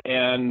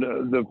and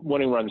the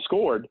winning run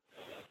scored,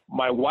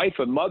 my wife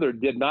and mother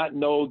did not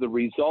know the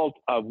result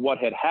of what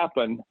had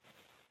happened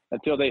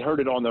until they heard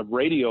it on the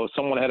radio.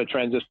 Someone had a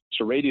transistor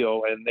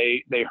radio, and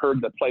they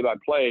heard the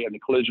play-by-play and the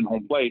collision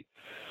home plate.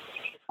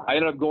 I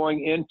ended up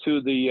going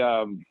into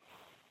the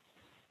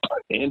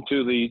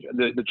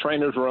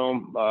trainer's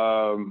room.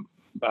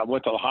 I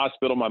went to the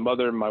hospital. My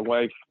mother and my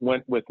wife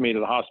went with me to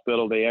the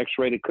hospital. They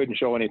x-rayed it, didn't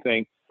show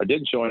anything.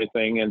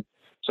 And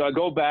so I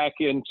go back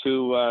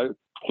into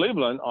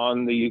Cleveland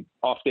on the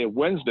off day of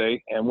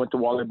Wednesday and went to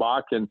Wally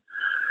Bach. And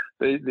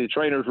the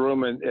trainer's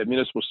room at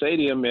Municipal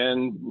Stadium,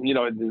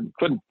 and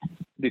couldn't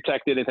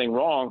detect anything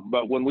wrong.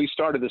 But when we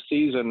started the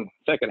season,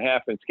 second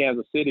half in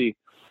Kansas City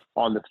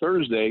on the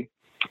Thursday,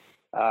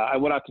 I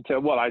went out to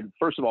tell. Well, I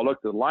first of all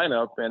looked at the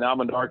lineup, and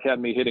Almondar had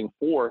me hitting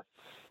fourth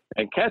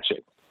and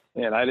catching,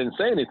 and I didn't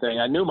say anything.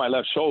 I knew my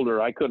left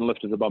shoulder, I couldn't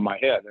lift it above my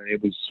head, and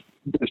it was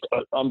just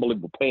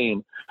unbelievable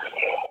pain.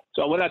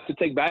 So I went out to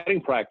take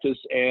batting practice,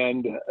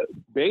 and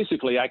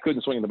basically I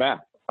couldn't swing the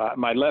bat.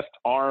 My left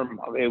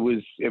arm, it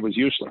was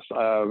useless.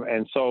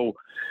 And so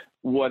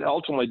what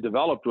ultimately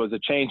developed was a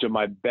change of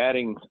my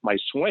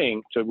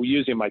swing to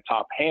using my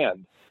top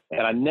hand.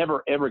 And I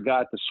never, ever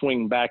got the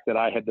swing back that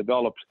I had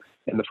developed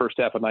in the first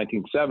half of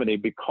 1970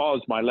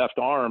 because my left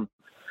arm,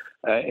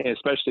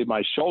 especially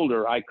my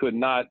shoulder, I could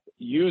not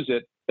use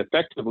it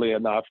effectively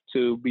enough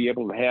to be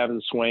able to have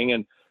the swing,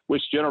 and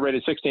which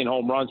generated 16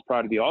 home runs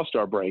prior to the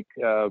All-Star break.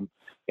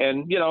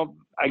 And,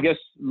 I guess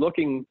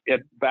looking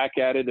back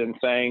at it and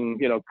saying,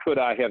 could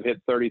I have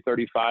hit 30,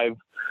 35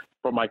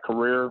 for my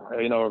career,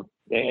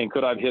 and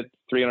could I have hit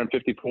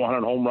 350,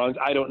 400 home runs?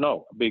 I don't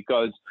know,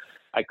 because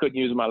I couldn't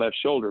use my left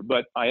shoulder.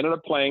 But I ended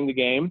up playing the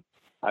game.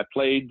 I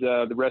played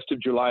the rest of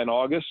July and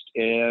August,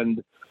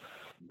 and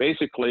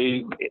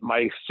basically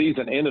my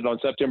season ended on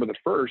September the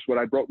 1st when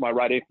I broke my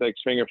right index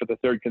finger for the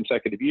third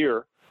consecutive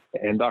year.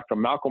 And Dr.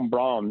 Malcolm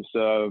Brahms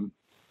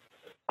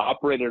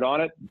operated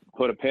on it,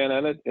 put a pin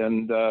in it,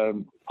 and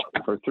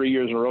for 3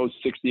 years in a row,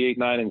 68,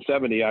 9, and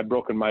 70, I'd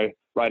broken my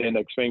right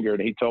index finger.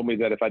 And he told me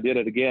that if I did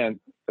it again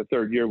the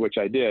third year, which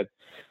I did,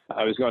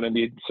 I was going to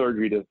need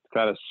surgery to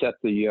kind of set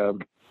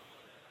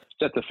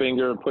the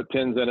finger and put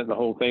pins in it and the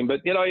whole thing.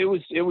 But,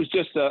 it was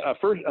just a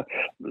first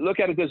look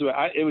at it this way.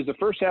 It was the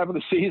first half of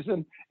the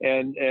season,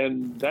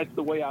 and that's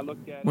the way I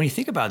looked at it. When you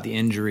think about the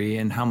injury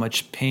and how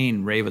much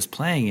pain Ray was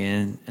playing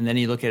in, and then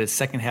you look at his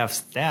second half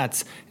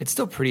stats, it's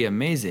still pretty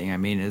amazing. I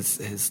mean,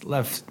 his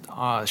left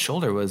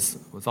shoulder was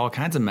all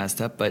kinds of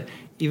messed up, but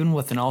even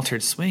with an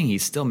altered swing, he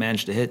still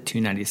managed to hit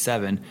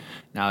 297.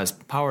 Now, his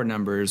power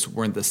numbers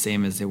weren't the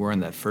same as they were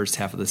in that first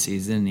half of the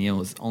season. He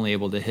was only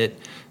able to hit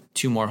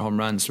 2 more home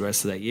runs the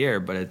rest of that year,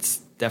 but it's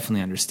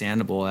definitely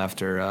understandable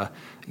after a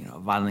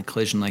violent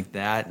collision like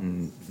that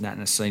and not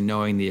necessarily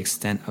knowing the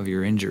extent of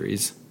your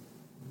injuries.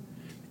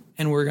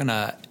 And we're going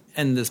to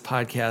end this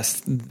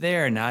podcast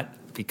there,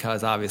 not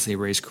because obviously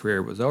Ray's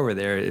career was over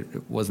there.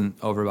 It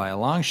wasn't over by a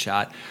long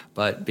shot,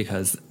 but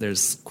because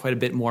there's quite a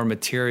bit more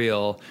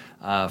material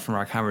from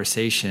our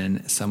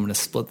conversation. So I'm going to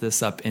split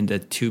this up into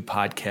 2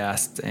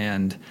 podcasts,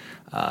 and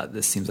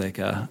this seems like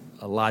a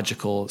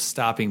logical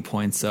stopping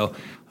point. So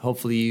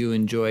hopefully you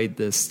enjoyed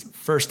this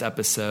first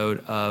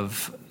episode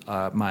of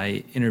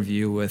my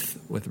interview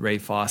with Ray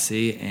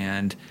Fosse,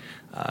 and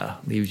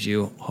leaves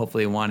you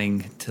hopefully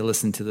wanting to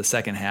listen to the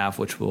second half,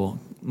 which will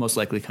most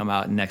likely come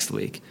out next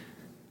week.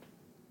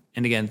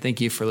 And again, thank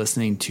you for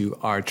listening to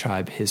Our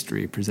Tribe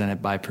History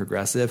presented by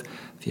Progressive.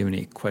 If you have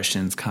any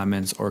questions,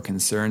 comments, or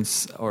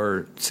concerns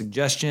or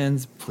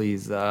suggestions,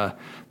 please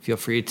feel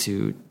free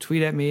to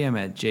tweet at me. I'm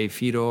at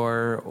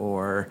jfedor,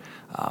 or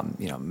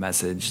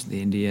message the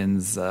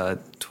Indians'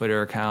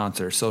 Twitter accounts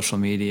or social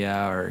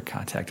media, or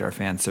contact our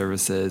fan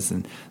services,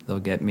 and they'll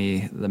get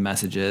me the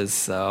messages.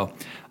 So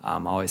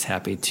I'm always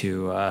happy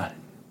to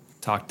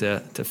talk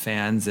to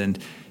fans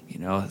and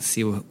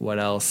see what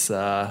else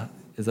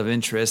is of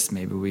interest.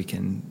 Maybe we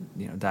can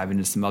dive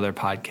into some other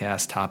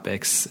podcast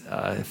topics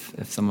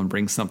if someone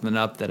brings something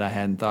up that I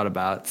hadn't thought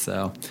about.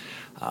 So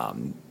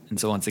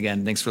once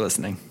again, thanks for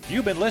listening.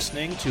 You've been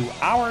listening to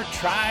Our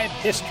Tribe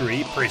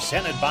History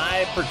presented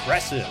by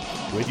Progressive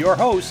with your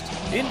host,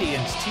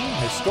 Indians team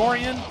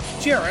historian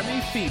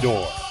Jeremy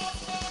Fedor.